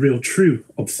real true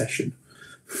obsession,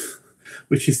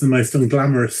 which is the most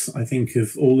unglamorous, I think,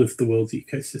 of all of the world's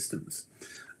ecosystems,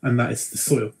 and that is the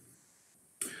soil.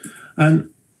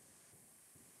 And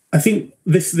I think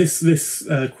this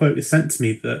quote is sent to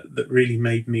me that really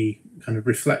made me kind of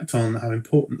reflect on how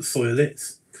important the soil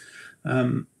is.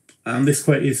 And this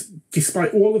quote is,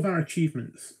 despite all of our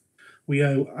achievements, we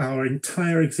owe our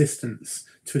entire existence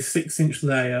to a 6-inch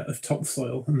layer of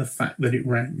topsoil and the fact that it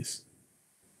rains.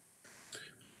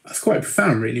 That's quite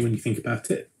profound, really, when you think about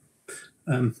it.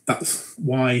 That's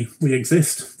why we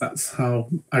exist. That's how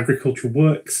agriculture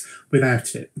works.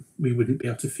 Without it, we wouldn't be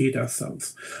able to feed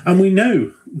ourselves. And we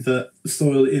know that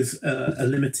soil is a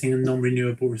limiting and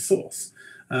non-renewable resource,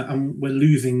 and we're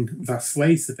losing vast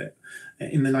swathes of it.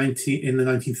 In the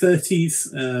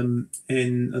 1930s,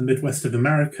 in the Midwest of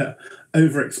America,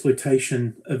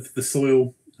 overexploitation of the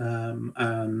soil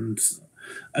and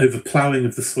overploughing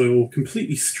of the soil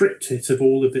completely stripped it of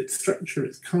all of its structure,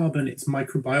 its carbon, its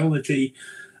microbiology,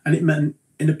 and it meant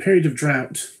in a period of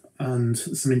drought and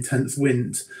some intense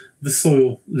wind, the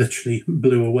soil literally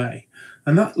blew away.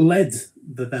 And that led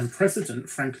the then president,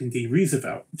 Franklin D.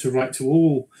 Roosevelt, to write to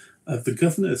all of the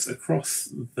governors across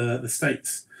the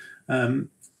states. And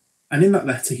in that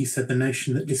letter, he said, the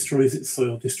nation that destroys its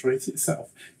soil destroys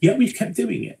itself. Yet we've kept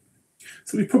doing it.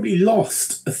 So we've probably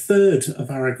lost a third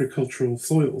of our agricultural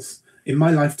soils in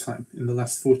my lifetime in the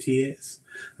last 40 years.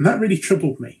 And that really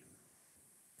troubled me.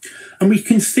 And we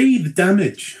can see the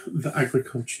damage that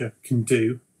agriculture can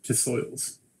do to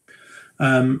soils.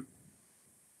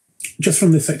 Just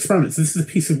from this experiment, so this is a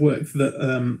piece of work that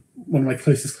one of my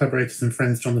closest collaborators and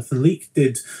friends, Jonathan Leake,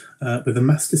 did with a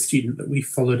master's student that we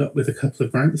followed up with a couple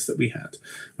of grants that we had.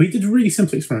 We did a really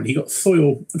simple experiment. He got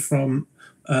soil from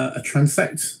a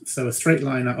transect, so a straight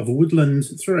line out of a woodland,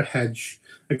 through a hedge,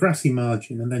 a grassy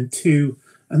margin, and then 2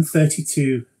 and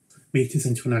 32 metres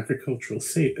into an agricultural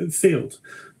field.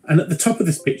 And at the top of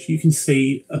this picture, you can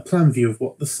see a plan view of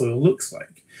what the soil looks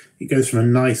like. It goes from a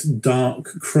nice, dark,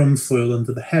 crumb soil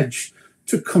under the hedge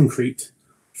to concrete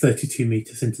 32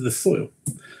 metres into the soil.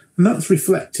 And that's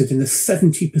reflected in a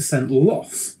 70%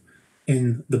 loss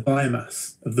in the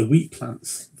biomass of the wheat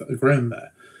plants that are grown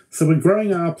there. So we're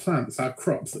growing our plants, our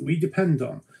crops that we depend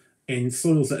on, in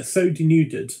soils that are so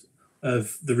denuded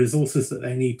of the resources that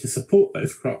they need to support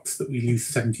those crops that we lose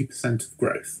 70% of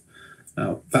growth.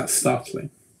 Now, that's startling.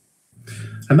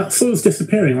 And that soil's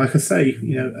disappearing. Like I say,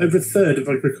 over a third of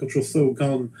agricultural soil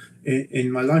gone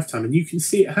in my lifetime, and you can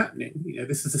see it happening.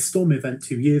 This is a storm event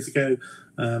 2 years ago,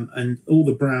 and all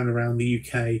the brown around the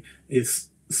UK is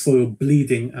soil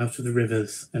bleeding out of the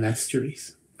rivers and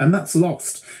estuaries. And that's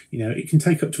lost. It can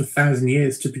take up to 1,000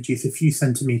 years to produce a few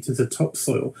centimetres of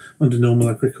topsoil under normal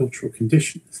agricultural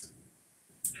conditions.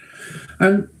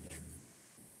 And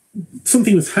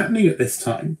something was happening at this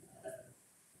time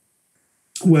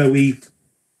where we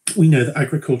know that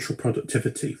agricultural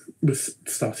productivity was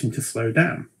starting to slow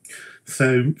down.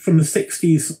 So from the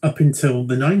 60s up until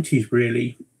the 90s,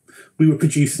 really, we were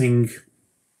producing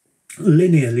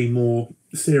linearly more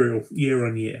cereal year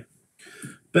on year.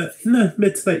 But in the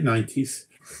mid to late 90s,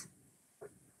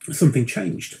 something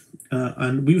changed,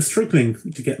 and we were struggling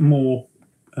to get more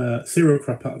cereal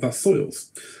crop out of our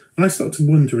soils. And I started to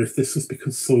wonder if this was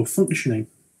because soil functioning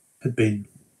had been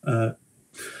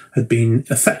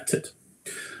affected.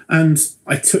 And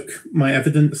I took my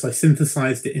evidence, I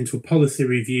synthesized it into a policy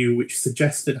review which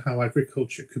suggested how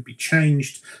agriculture could be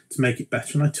changed to make it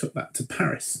better, and I took that to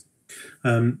Paris.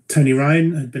 Tony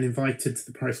Ryan had been invited to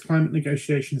the Paris climate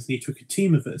negotiations, and he took a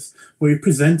team of us where we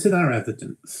presented our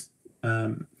evidence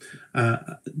to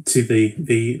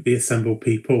the assembled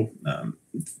people,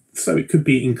 so it could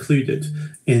be included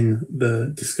in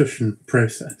the discussion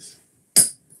process.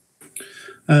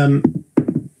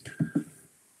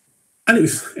 And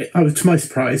to my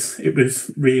surprise, it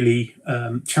was really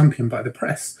championed by the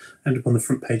press. Ended up on the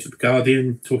front page of The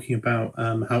Guardian, talking about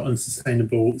how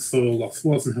unsustainable soil loss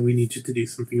was and how we needed to do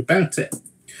something about it.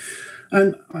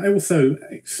 And I also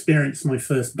experienced my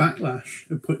first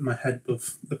backlash of putting my head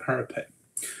above the parapet.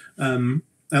 The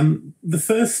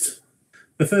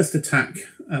first attack,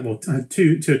 I had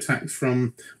two attacks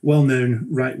from well-known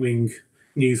right-wing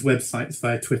news websites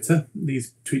via Twitter.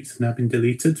 These tweets have now been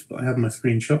deleted, but I have my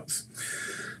screenshots,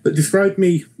 that described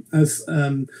me as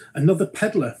another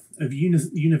peddler of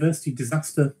university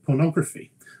disaster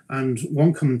pornography. And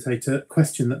one commentator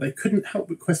questioned that they couldn't help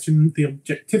but question the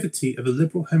objectivity of a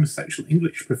liberal homosexual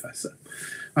English professor.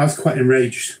 I was quite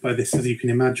enraged by this, as you can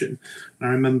imagine. I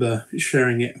remember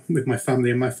sharing it with my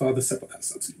family, and my father said, well,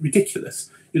 that's absolutely ridiculous.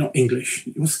 You're not English,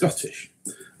 you're Scottish.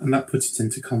 And that put it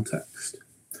into context.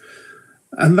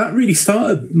 And that really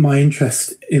started my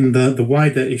interest in the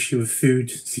wider issue of food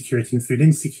security and food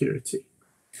insecurity.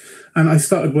 And I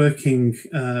started working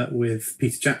with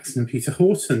Peter Jackson and Peter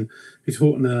Horton. Peter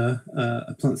Horton,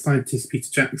 a plant scientist, Peter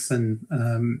Jackson,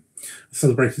 a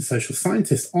celebrated social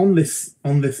scientist, on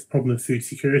this problem of food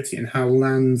security and how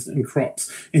lands and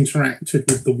crops interacted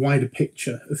with the wider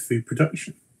picture of food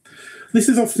production. This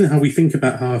is often how we think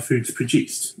about how our food's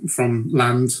produced, from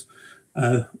land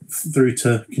through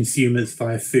to consumers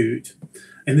via food,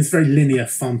 in this very linear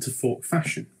farm-to-fork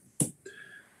fashion.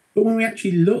 But when we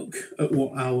actually look at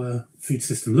what our food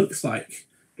system looks like,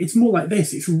 it's more like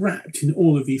this. It's wrapped in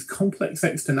all of these complex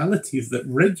externalities that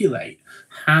regulate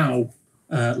how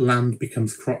land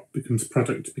becomes crop, becomes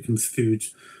product, becomes food,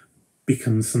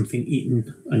 becomes something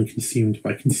eaten and consumed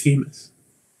by consumers.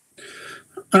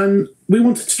 And we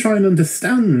wanted to try and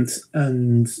understand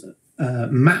and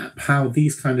map how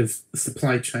these kind of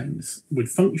supply chains would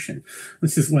function.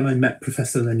 This is when I met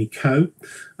Professor Lenny Coe,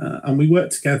 and we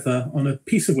worked together on a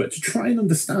piece of work to try and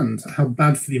understand how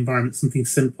bad for the environment something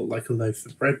simple like a loaf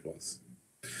of bread was.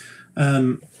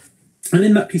 And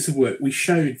in that piece of work, we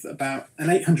showed that about an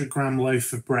 800-gram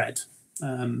loaf of bread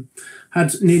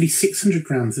had nearly 600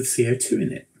 grams of CO2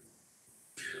 in it.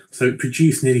 So it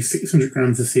produced nearly 600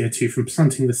 grams of CO2 from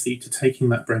planting the seed to taking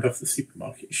that bread off the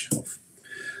supermarket shelf.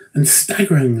 And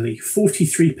staggeringly,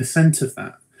 43% of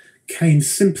that came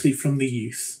simply from the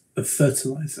use of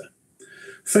fertiliser.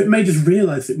 So it made us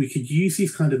realise that we could use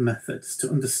these kind of methods to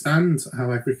understand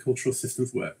how agricultural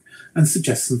systems work and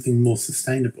suggest something more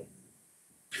sustainable.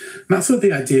 And that's where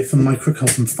the idea for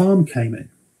Microcosm Farm came in.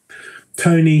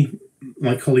 Tony,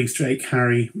 my colleagues Jake,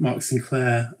 Harry, Mark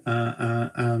Sinclair,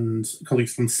 and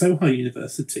colleagues from Sohar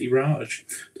University,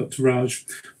 Dr. Raj,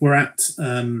 were at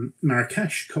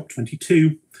Marrakesh,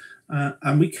 COP22,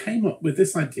 and we came up with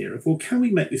this idea of, well, can we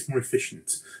make this more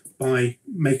efficient by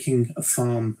making a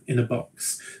farm in a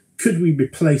box? Could we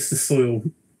replace the soil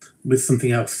with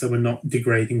something else so we're not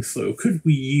degrading soil? Could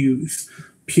we use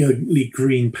purely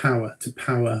green power to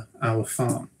power our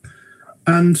farm?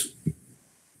 And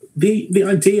the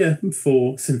idea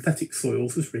for synthetic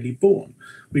soils was really born.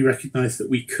 We recognised that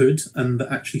we could, and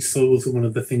that actually soils are one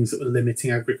of the things that were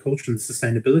limiting agriculture and the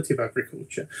sustainability of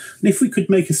agriculture. And if we could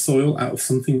make a soil out of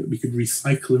something that we could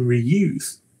recycle and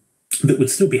reuse, that would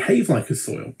still behave like a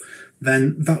soil,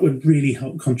 then that would really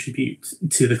help contribute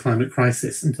to the climate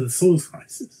crisis and to the soils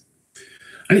crisis.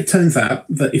 And it turns out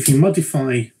that if you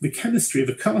modify the chemistry of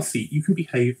a car seat, you can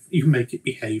make it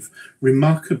behave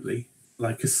remarkably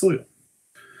like a soil.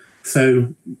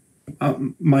 So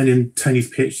mine and Tony's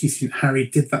PhD student Harry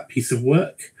did that piece of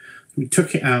work. We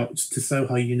took it out to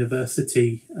Sohar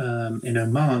University in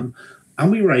Oman,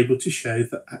 and we were able to show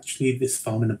that actually this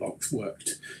farm in a box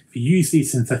worked. If you use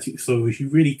these synthetic soils, you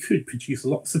really could produce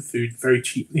lots of food very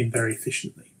cheaply and very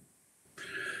efficiently.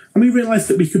 And we realised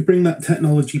that we could bring that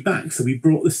technology back. So we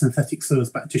brought the synthetic soils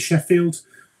back to Sheffield,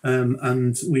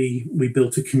 and we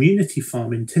built a community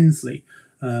farm in Tinsley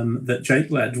that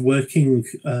Jake led, working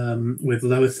with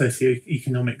lower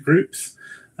socioeconomic groups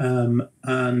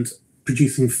and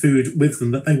producing food with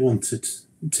them that they wanted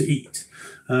to eat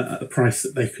at a price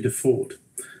that they could afford,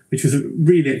 which was a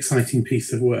really exciting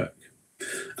piece of work.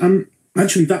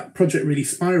 Actually, that project really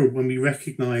spiraled when we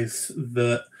recognised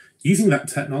that using that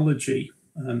technology,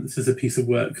 this is a piece of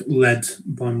work led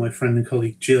by my friend and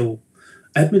colleague Jill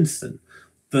Edmondson,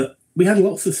 that we had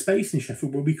lots of space in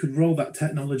Sheffield where we could roll that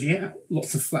technology out,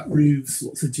 lots of flat roofs,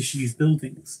 lots of disused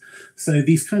buildings. So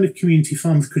these kind of community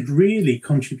farms could really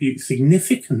contribute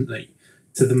significantly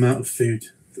to the amount of food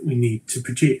that we need to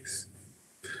produce.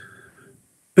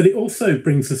 But it also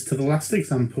brings us to the last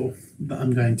example that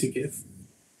I'm going to give,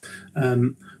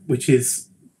 which is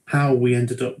how we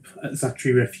ended up at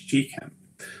Zatari refugee camp.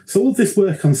 So all this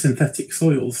work on synthetic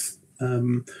soils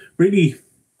really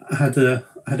had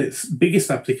its biggest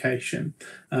application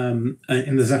in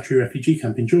the Zatari refugee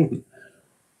camp in Jordan.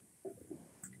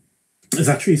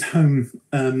 Zatari is home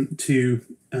to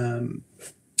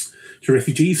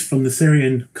refugees from the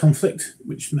Syrian conflict,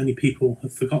 which many people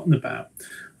have forgotten about.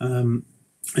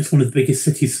 It's one of the biggest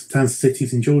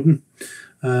cities in Jordan,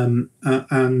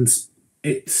 and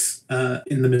it's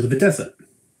in the middle of a desert.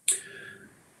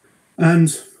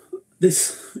 And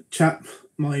this chap,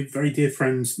 my very dear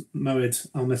friend Moed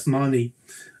Al-Mesmani,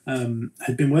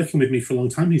 had been working with me for a long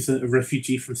time. He's a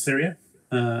refugee from Syria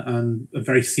and a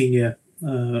very senior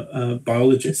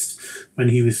biologist when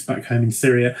he was back home in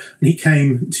Syria. And he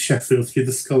came to Sheffield to do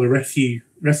the Scholar Rescue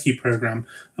Programme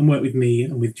and worked with me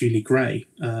and with Julie Gray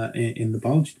in the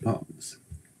biology departments.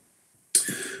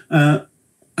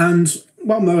 And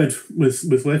while Moed was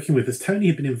working with us, Tony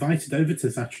had been invited over to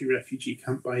Zatari refugee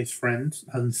camp by his friend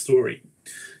Helen Story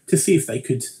to see if they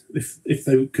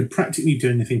could practically do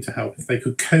anything to help, if they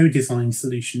could co-design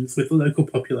solutions with the local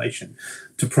population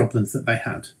to problems that they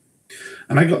had.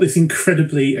 And I got this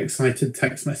incredibly excited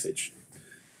text message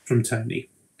from Tony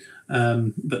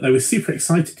that they were super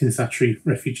excited in Zatari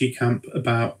refugee camp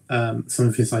about some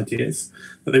of his ideas,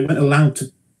 but they weren't allowed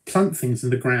to plant things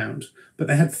in the ground, but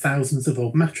they had thousands of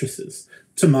old mattresses.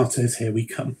 Tomatoes, here we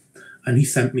come. And he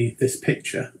sent me this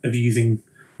picture of using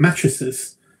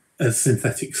mattresses as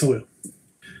synthetic soil.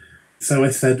 So I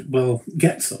said, well,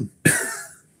 get some,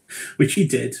 which he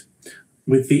did,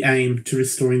 with the aim to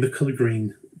restoring the colour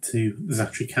green to the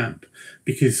Zatari camp.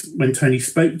 Because when Tony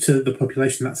spoke to the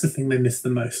population, that's the thing they missed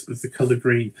the most, was the colour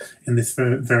green in this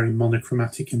very, very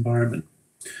monochromatic environment.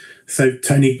 So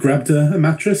Tony grabbed a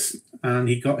mattress and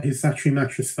he got his Zatari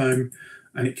mattress foam,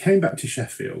 and it came back to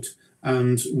Sheffield,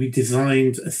 and we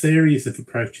designed a series of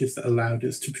approaches that allowed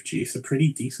us to produce a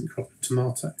pretty decent crop of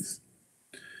tomatoes.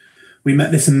 We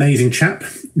met this amazing chap,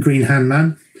 Green Hand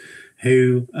Man,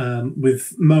 who,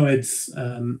 with Moed's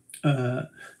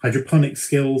hydroponic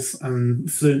skills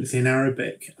and fluency in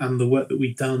Arabic and the work that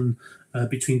we'd done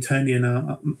between Tony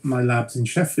and my labs in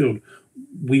Sheffield,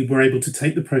 we were able to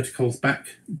take the protocols back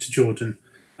to Jordan,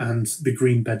 and the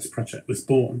Green Beds project was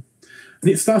born.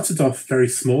 And it started off very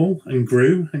small and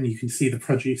grew, and you can see the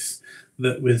produce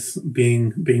that was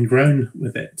being grown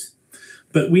with it.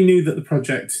 But we knew that the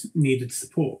project needed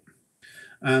support.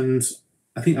 And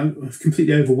I think I was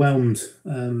completely overwhelmed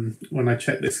when I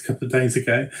checked this a couple of days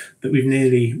ago that we've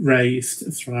nearly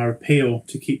raised, through our appeal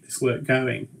to keep this work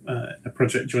going, a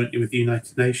project jointly with the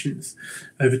United Nations,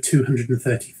 over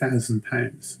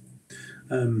 £230,000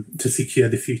 to secure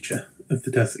the future of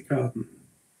the desert garden.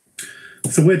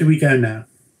 So where do we go now?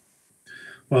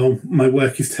 Well, my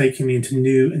work is taking me into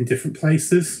new and different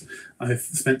places. I've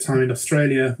spent time in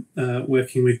Australia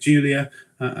working with Julia,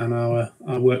 and our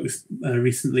work was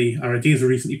our ideas were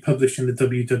recently published in the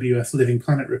WWF Living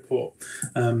Planet report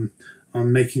on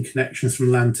making connections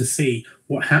from land to sea.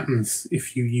 What happens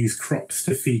if you use crops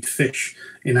to feed fish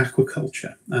in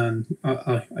aquaculture? And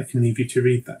I can leave you to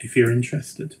read that if you're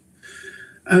interested.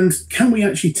 And can we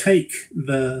actually take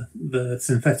the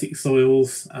synthetic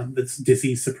soils and the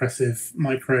disease suppressive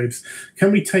microbes,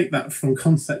 can we take that from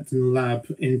concept in the lab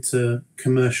into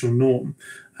commercial norm?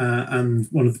 And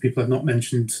one of the people I've not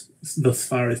mentioned thus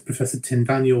far is Professor Tim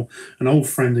Daniel, an old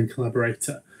friend and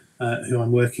collaborator who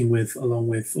I'm working with along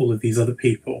with all of these other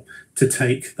people to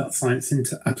take that science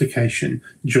into application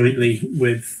jointly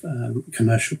with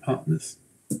commercial partners.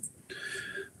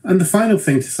 And the final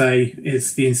thing to say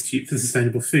is the Institute for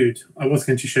Sustainable Food. I was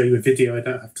going to show you a video, I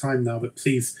don't have time now, but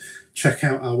please check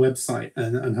out our website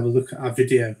and have a look at our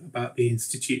video about the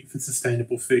Institute for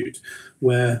Sustainable Food,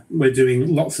 where we're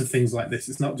doing lots of things like this.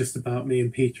 It's not just about me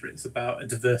and Peter, it's about a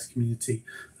diverse community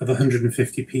of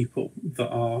 150 people that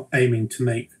are aiming to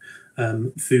make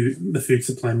the food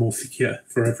supply more secure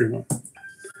for everyone.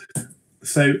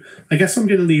 So I guess I'm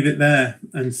going to leave it there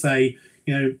and say,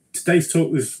 you know, today's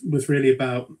talk was really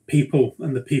about people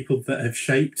and the people that have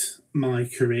shaped my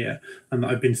career and that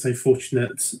I've been so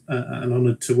fortunate and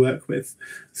honoured to work with.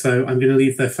 So I'm going to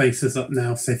leave their faces up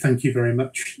now. Say thank you very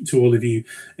much to all of you.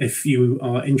 If you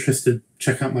are interested,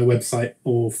 check out my website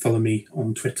or follow me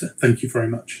on Twitter. Thank you very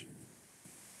much.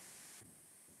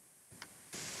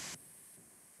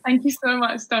 Thank you so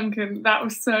much, Duncan. That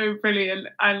was so brilliant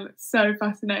and so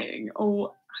fascinating,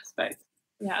 all aspects.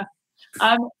 Yeah.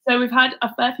 So we've had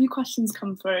a fair few questions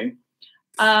come through.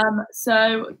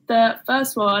 So the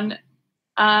first one,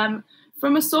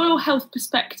 from a soil health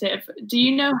perspective, do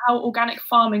you know how organic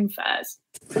farming fares?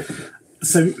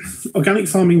 So organic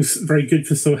farming is very good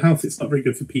for soil health. It's not very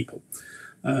good for people.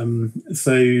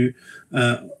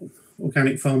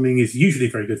 Organic farming is usually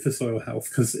very good for soil health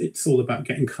because it's all about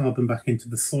getting carbon back into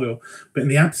the soil. But in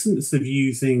the absence of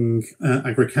using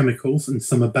agrochemicals, and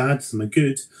some are bad, some are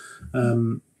good,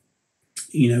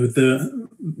 you know,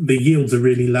 the yields are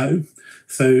really low.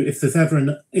 So if there's ever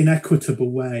an inequitable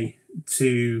way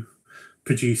to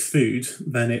produce food,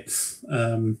 then it's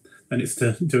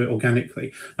to do it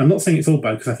organically. I'm not saying it's all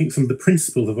bad, because I think some of the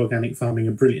principles of organic farming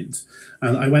are brilliant.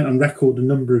 And I went on record a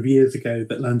number of years ago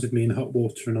that landed me in hot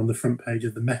water and on the front page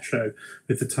of the Metro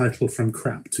with the title From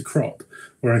Crap to Crop,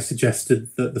 where I suggested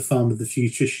that the farm of the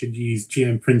future should use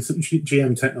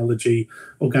GM technology,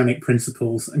 organic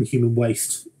principles, and human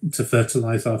waste to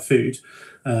fertilize our food.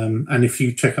 And if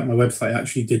you check out my website, I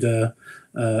actually did a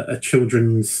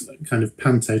children's kind of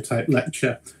panto type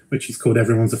lecture, which is called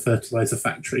Everyone's a Fertilizer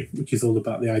Factory, which is all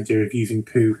about the idea of using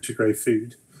poo to grow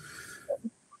food.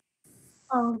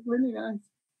 Oh, really nice.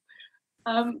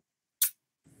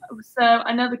 So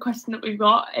another question that we've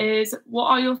got is, what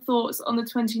are your thoughts on the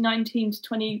 2019 to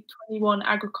 2021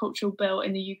 agricultural bill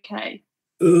in the UK?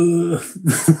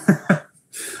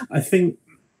 I think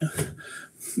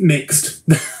mixed.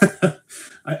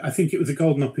 I think it was a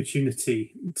golden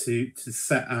opportunity to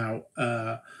set out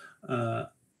an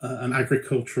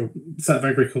set of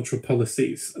agricultural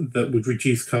policies that would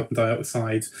reduce carbon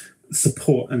dioxide,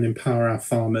 support and empower our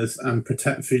farmers, and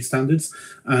protect food standards.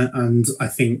 And I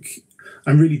think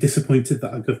I'm really disappointed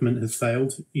that our government has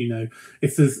failed. You know,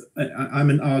 if there's, I'm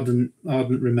an ardent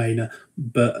Remainer,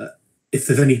 but if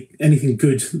there's anything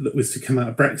good that was to come out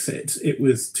of Brexit, it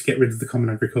was to get rid of the Common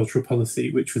Agricultural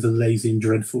Policy, which was a lazy and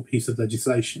dreadful piece of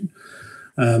legislation.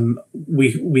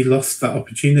 We lost that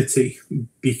opportunity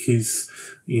because,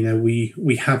 you know,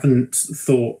 we haven't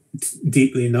thought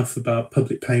deeply enough about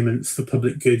public payments for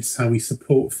public goods, how we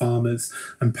support farmers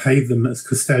and pay them as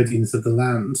custodians of the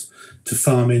land to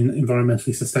farm in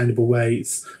environmentally sustainable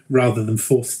ways, rather than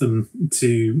force them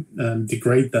to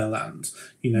degrade their land.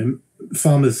 You know,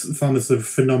 farmers are a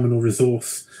phenomenal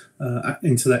resource,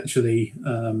 intellectually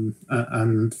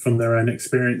and from their own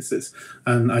experiences,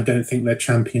 and I don't think they're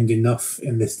championed enough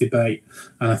in this debate.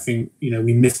 And I think, you know,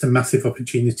 we missed a massive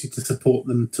opportunity to support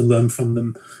them, to learn from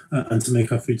them, and to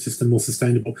make our food system more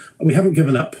sustainable. We haven't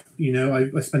given up. You know,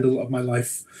 I spend a lot of my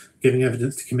life giving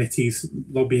evidence to committees,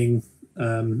 lobbying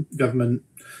government,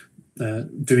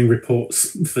 doing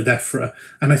reports for DEFRA,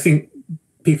 and I think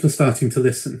people are starting to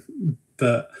listen,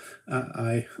 but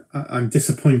I'm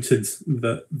disappointed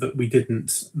that we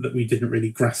didn't really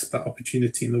grasp that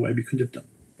opportunity in the way we could have done.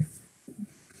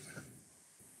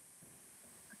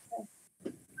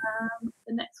 Okay.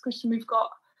 The next question we've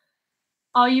got: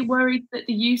 are you worried that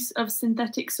the use of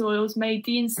synthetic soils may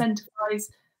de-incentivize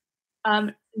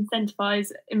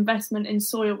investment in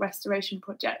soil restoration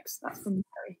projects? That's from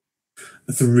Mary.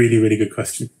 That's a really, really good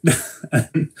question.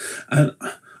 and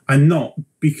I'm not,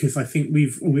 because I think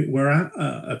we're at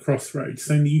a crossroads.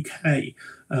 So in the UK,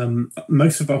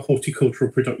 most of our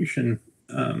horticultural production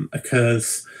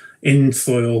occurs in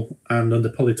soil and under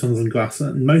polytunnels and glass,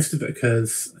 and most of it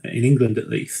occurs, in England at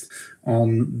least,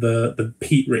 on the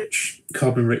peat-rich,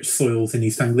 carbon-rich soils in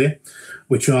East Anglia,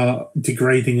 which are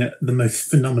degrading at the most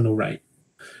phenomenal rate.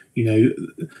 You know,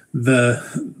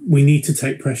 we need to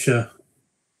take pressure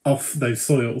off those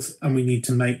soils, and we need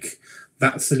to make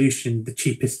that solution the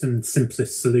cheapest and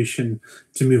simplest solution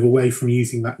to move away from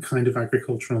using that kind of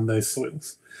agriculture on those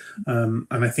soils. And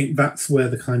I think that's where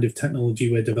the kind of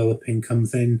technology we're developing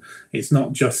comes in. It's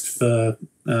not just for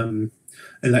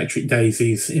electric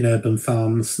daisies in urban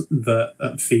farms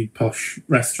that feed posh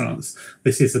restaurants.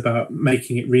 This is about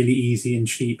making it really easy and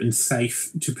cheap and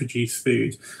safe to produce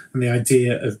food. And the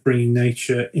idea of bringing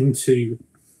nature into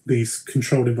these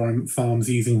controlled environment farms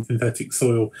using synthetic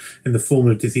soil in the form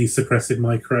of disease suppressive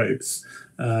microbes,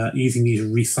 using these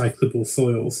recyclable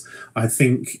soils. I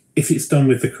think if it's done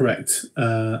with the correct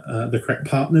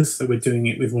partners, so we're doing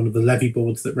it with one of the levy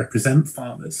boards that represent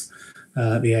farmers,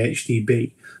 the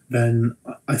AHDB, then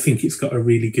I think it's got a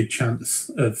really good chance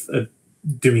of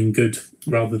doing good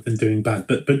rather than doing bad.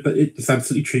 But it's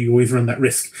absolutely true. You always run that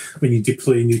risk when you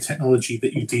deploy a new technology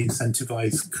that you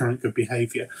de-incentivize current good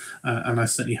behavior, and I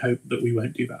certainly hope that we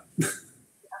won't do that.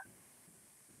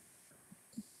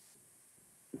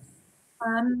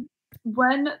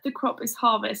 When the crop is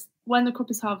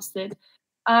harvested,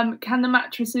 can the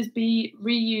mattresses be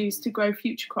reused to grow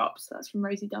future crops? That's from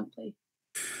Rosie Dunkley.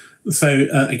 So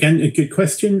again, a good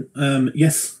question.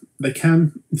 Yes, they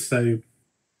can. So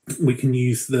we can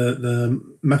use the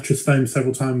mattress foam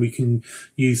several times. We can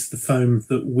use the foam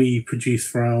that we produce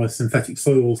for our synthetic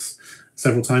soils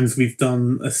several times. We've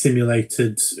done a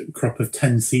simulated crop of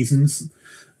 10 seasons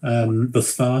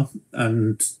thus far,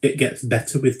 and it gets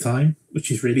better with time, which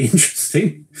is really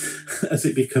interesting as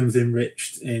it becomes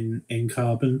enriched in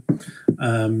carbon.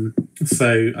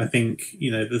 So I think,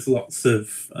 you know, there's lots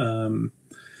of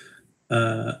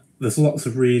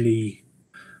really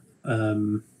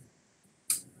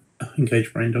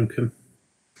engaged brain, Duncan.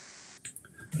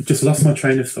 I just lost my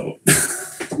train of thought.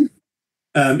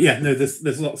 Yeah, no,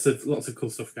 there's lots of cool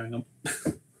stuff going on.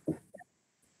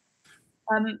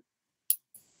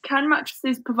 Can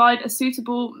mattresses provide a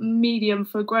suitable medium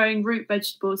for growing root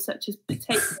vegetables such as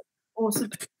potatoes or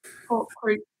support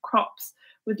crops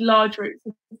with large root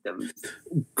systems?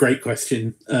 Great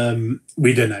question.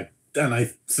 We don't know, and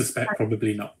I suspect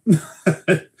probably not.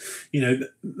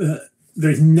 There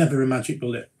is never a magic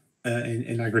bullet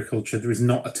in agriculture. There is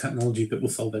not a technology that will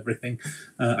solve everything.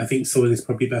 I think soil is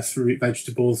probably best for root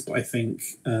vegetables, but I think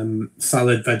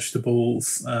salad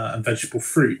vegetables and vegetable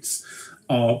fruits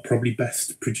are probably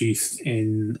best produced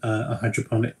in a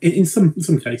hydroponic, in some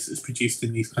cases produced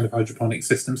in these kind of hydroponic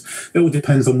systems. It all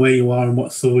depends on where you are and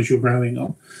what soils you're growing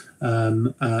on,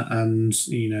 and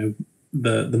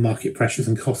the market pressures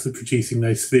and costs of producing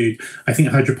those food. I think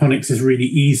hydroponics is really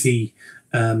easy.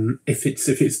 If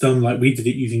it's done like we did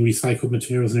it using recycled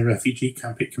materials in a refugee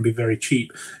camp, it can be very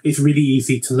cheap. It's really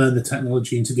easy to learn the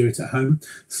technology and to do it at home.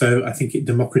 So I think it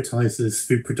democratizes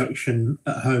food production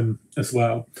at home as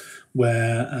well,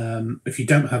 where if you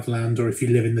don't have land, or if you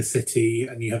live in the city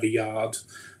and you have a yard,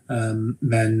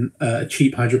 then a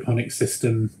cheap hydroponic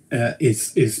system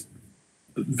is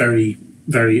very,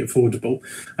 very affordable.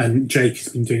 And Jake has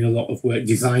been doing a lot of work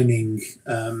designing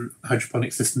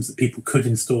hydroponic systems that people could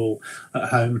install at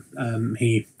home.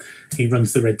 He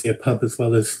runs the Red Deer pub as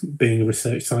well as being a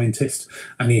research scientist,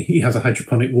 and he has a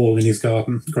hydroponic wall in his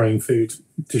garden growing food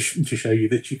to show you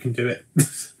that you can do it.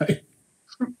 So,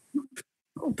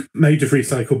 made of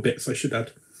recycled bits, I should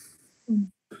add.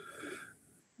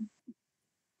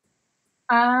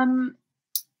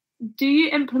 Do you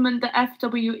implement the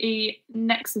FWE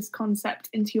Nexus concept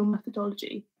into your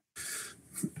methodology?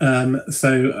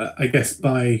 So I guess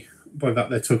by that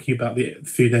they're talking about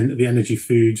the energy,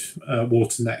 food,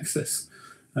 water nexus.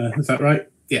 Is that right?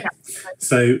 Yeah.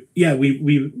 So yeah,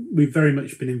 we've very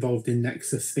much been involved in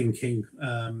nexus thinking.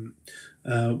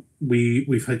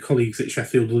 We've had colleagues at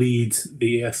Sheffield lead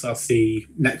the ESRC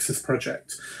Nexus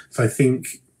project. So I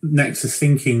think nexus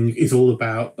thinking is all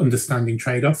about understanding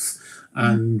trade-offs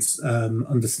and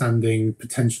understanding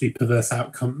potentially perverse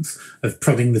outcomes of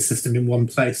prodding the system in one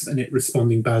place and it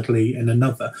responding badly in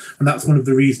another. And that's one of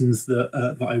the reasons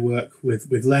that I work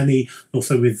with Lenny,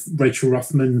 also with Rachel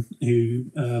Rothman, who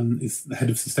is the head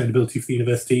of sustainability for the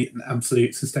university, an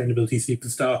absolute sustainability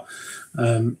superstar.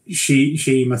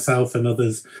 She, myself, and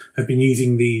others have been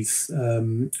using these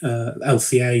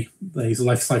LCA, these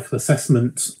life cycle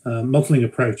assessment modelling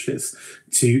approaches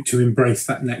to embrace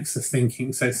that nexus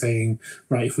thinking. So saying,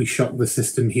 right, if we shock the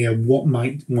system here, what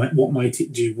might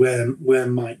it do? Where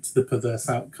might the perverse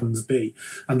outcomes be?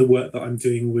 And the work that I'm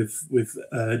doing with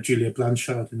Julia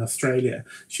Blanchard in Australia,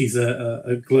 she's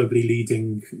a globally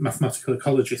leading mathematical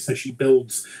ecologist. So she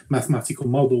builds mathematical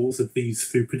models of these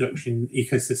food production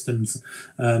ecosystems.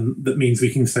 That means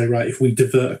we can say, right, if we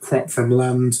divert a crop from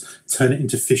land, turn it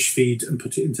into fish feed, and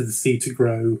put it into the sea to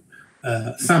grow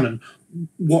salmon,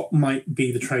 what might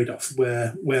be the trade-offs?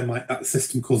 Where might that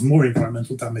system cause more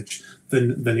environmental damage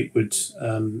than it would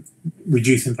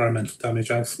reduce environmental damage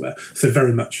elsewhere? So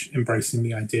very much embracing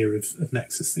the idea of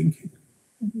nexus thinking.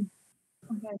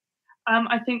 Okay.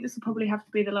 I think this will probably have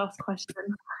to be the last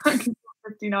question.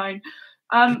 59.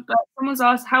 But someone's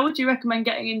asked, how would you recommend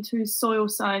getting into soil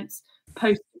science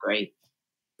post-degree?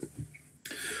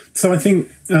 So I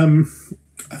think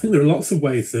there are lots of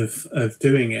ways of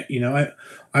doing it.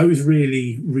 I was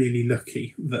really, really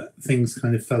lucky that things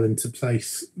kind of fell into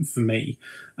place for me,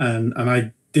 and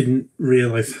I didn't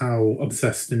realise how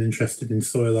obsessed and interested in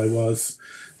soil I was,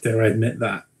 dare I admit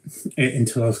that,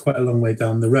 until I was quite a long way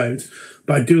down the road.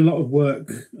 But I do a lot of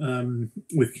work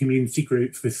with community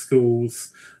groups, with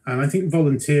schools, and I think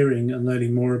volunteering and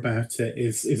learning more about it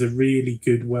is a really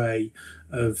good way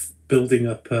of building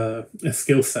up a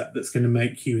skill set that's going to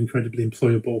make you incredibly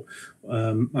employable,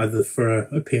 either for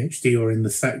a PhD or in the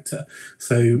sector.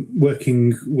 So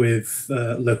working with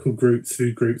local groups,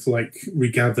 food groups like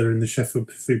Regather and the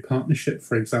Sheffield Food Partnership,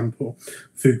 for example,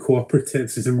 food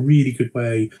cooperatives, is a really good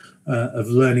way of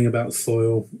learning about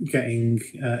soil, getting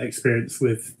experience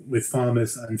with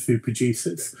farmers and food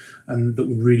producers, and that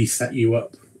will really set you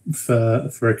up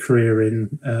for a career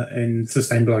in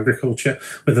sustainable agriculture,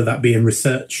 whether that be in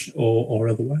research or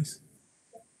otherwise.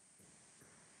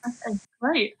 Okay,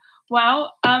 great.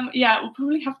 Well, yeah, we'll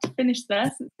probably have to finish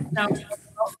there since it's now 12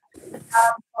 o'clock.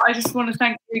 I just want to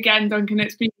thank you again, Duncan.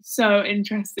 It's been so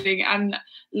interesting and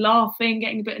laughing,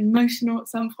 getting a bit emotional at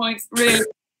some points. Really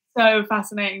so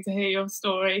fascinating to hear your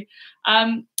story.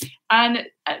 And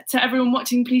to everyone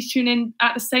watching, please tune in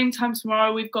at the same time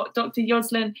tomorrow. We've got Dr.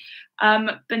 Yoslin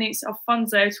Benitez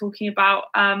Alfonso talking about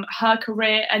her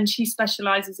career, and she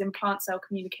specialises in plant cell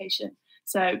communication.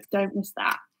 So don't miss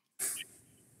that.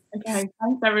 Okay,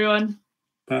 thanks everyone.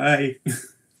 Bye.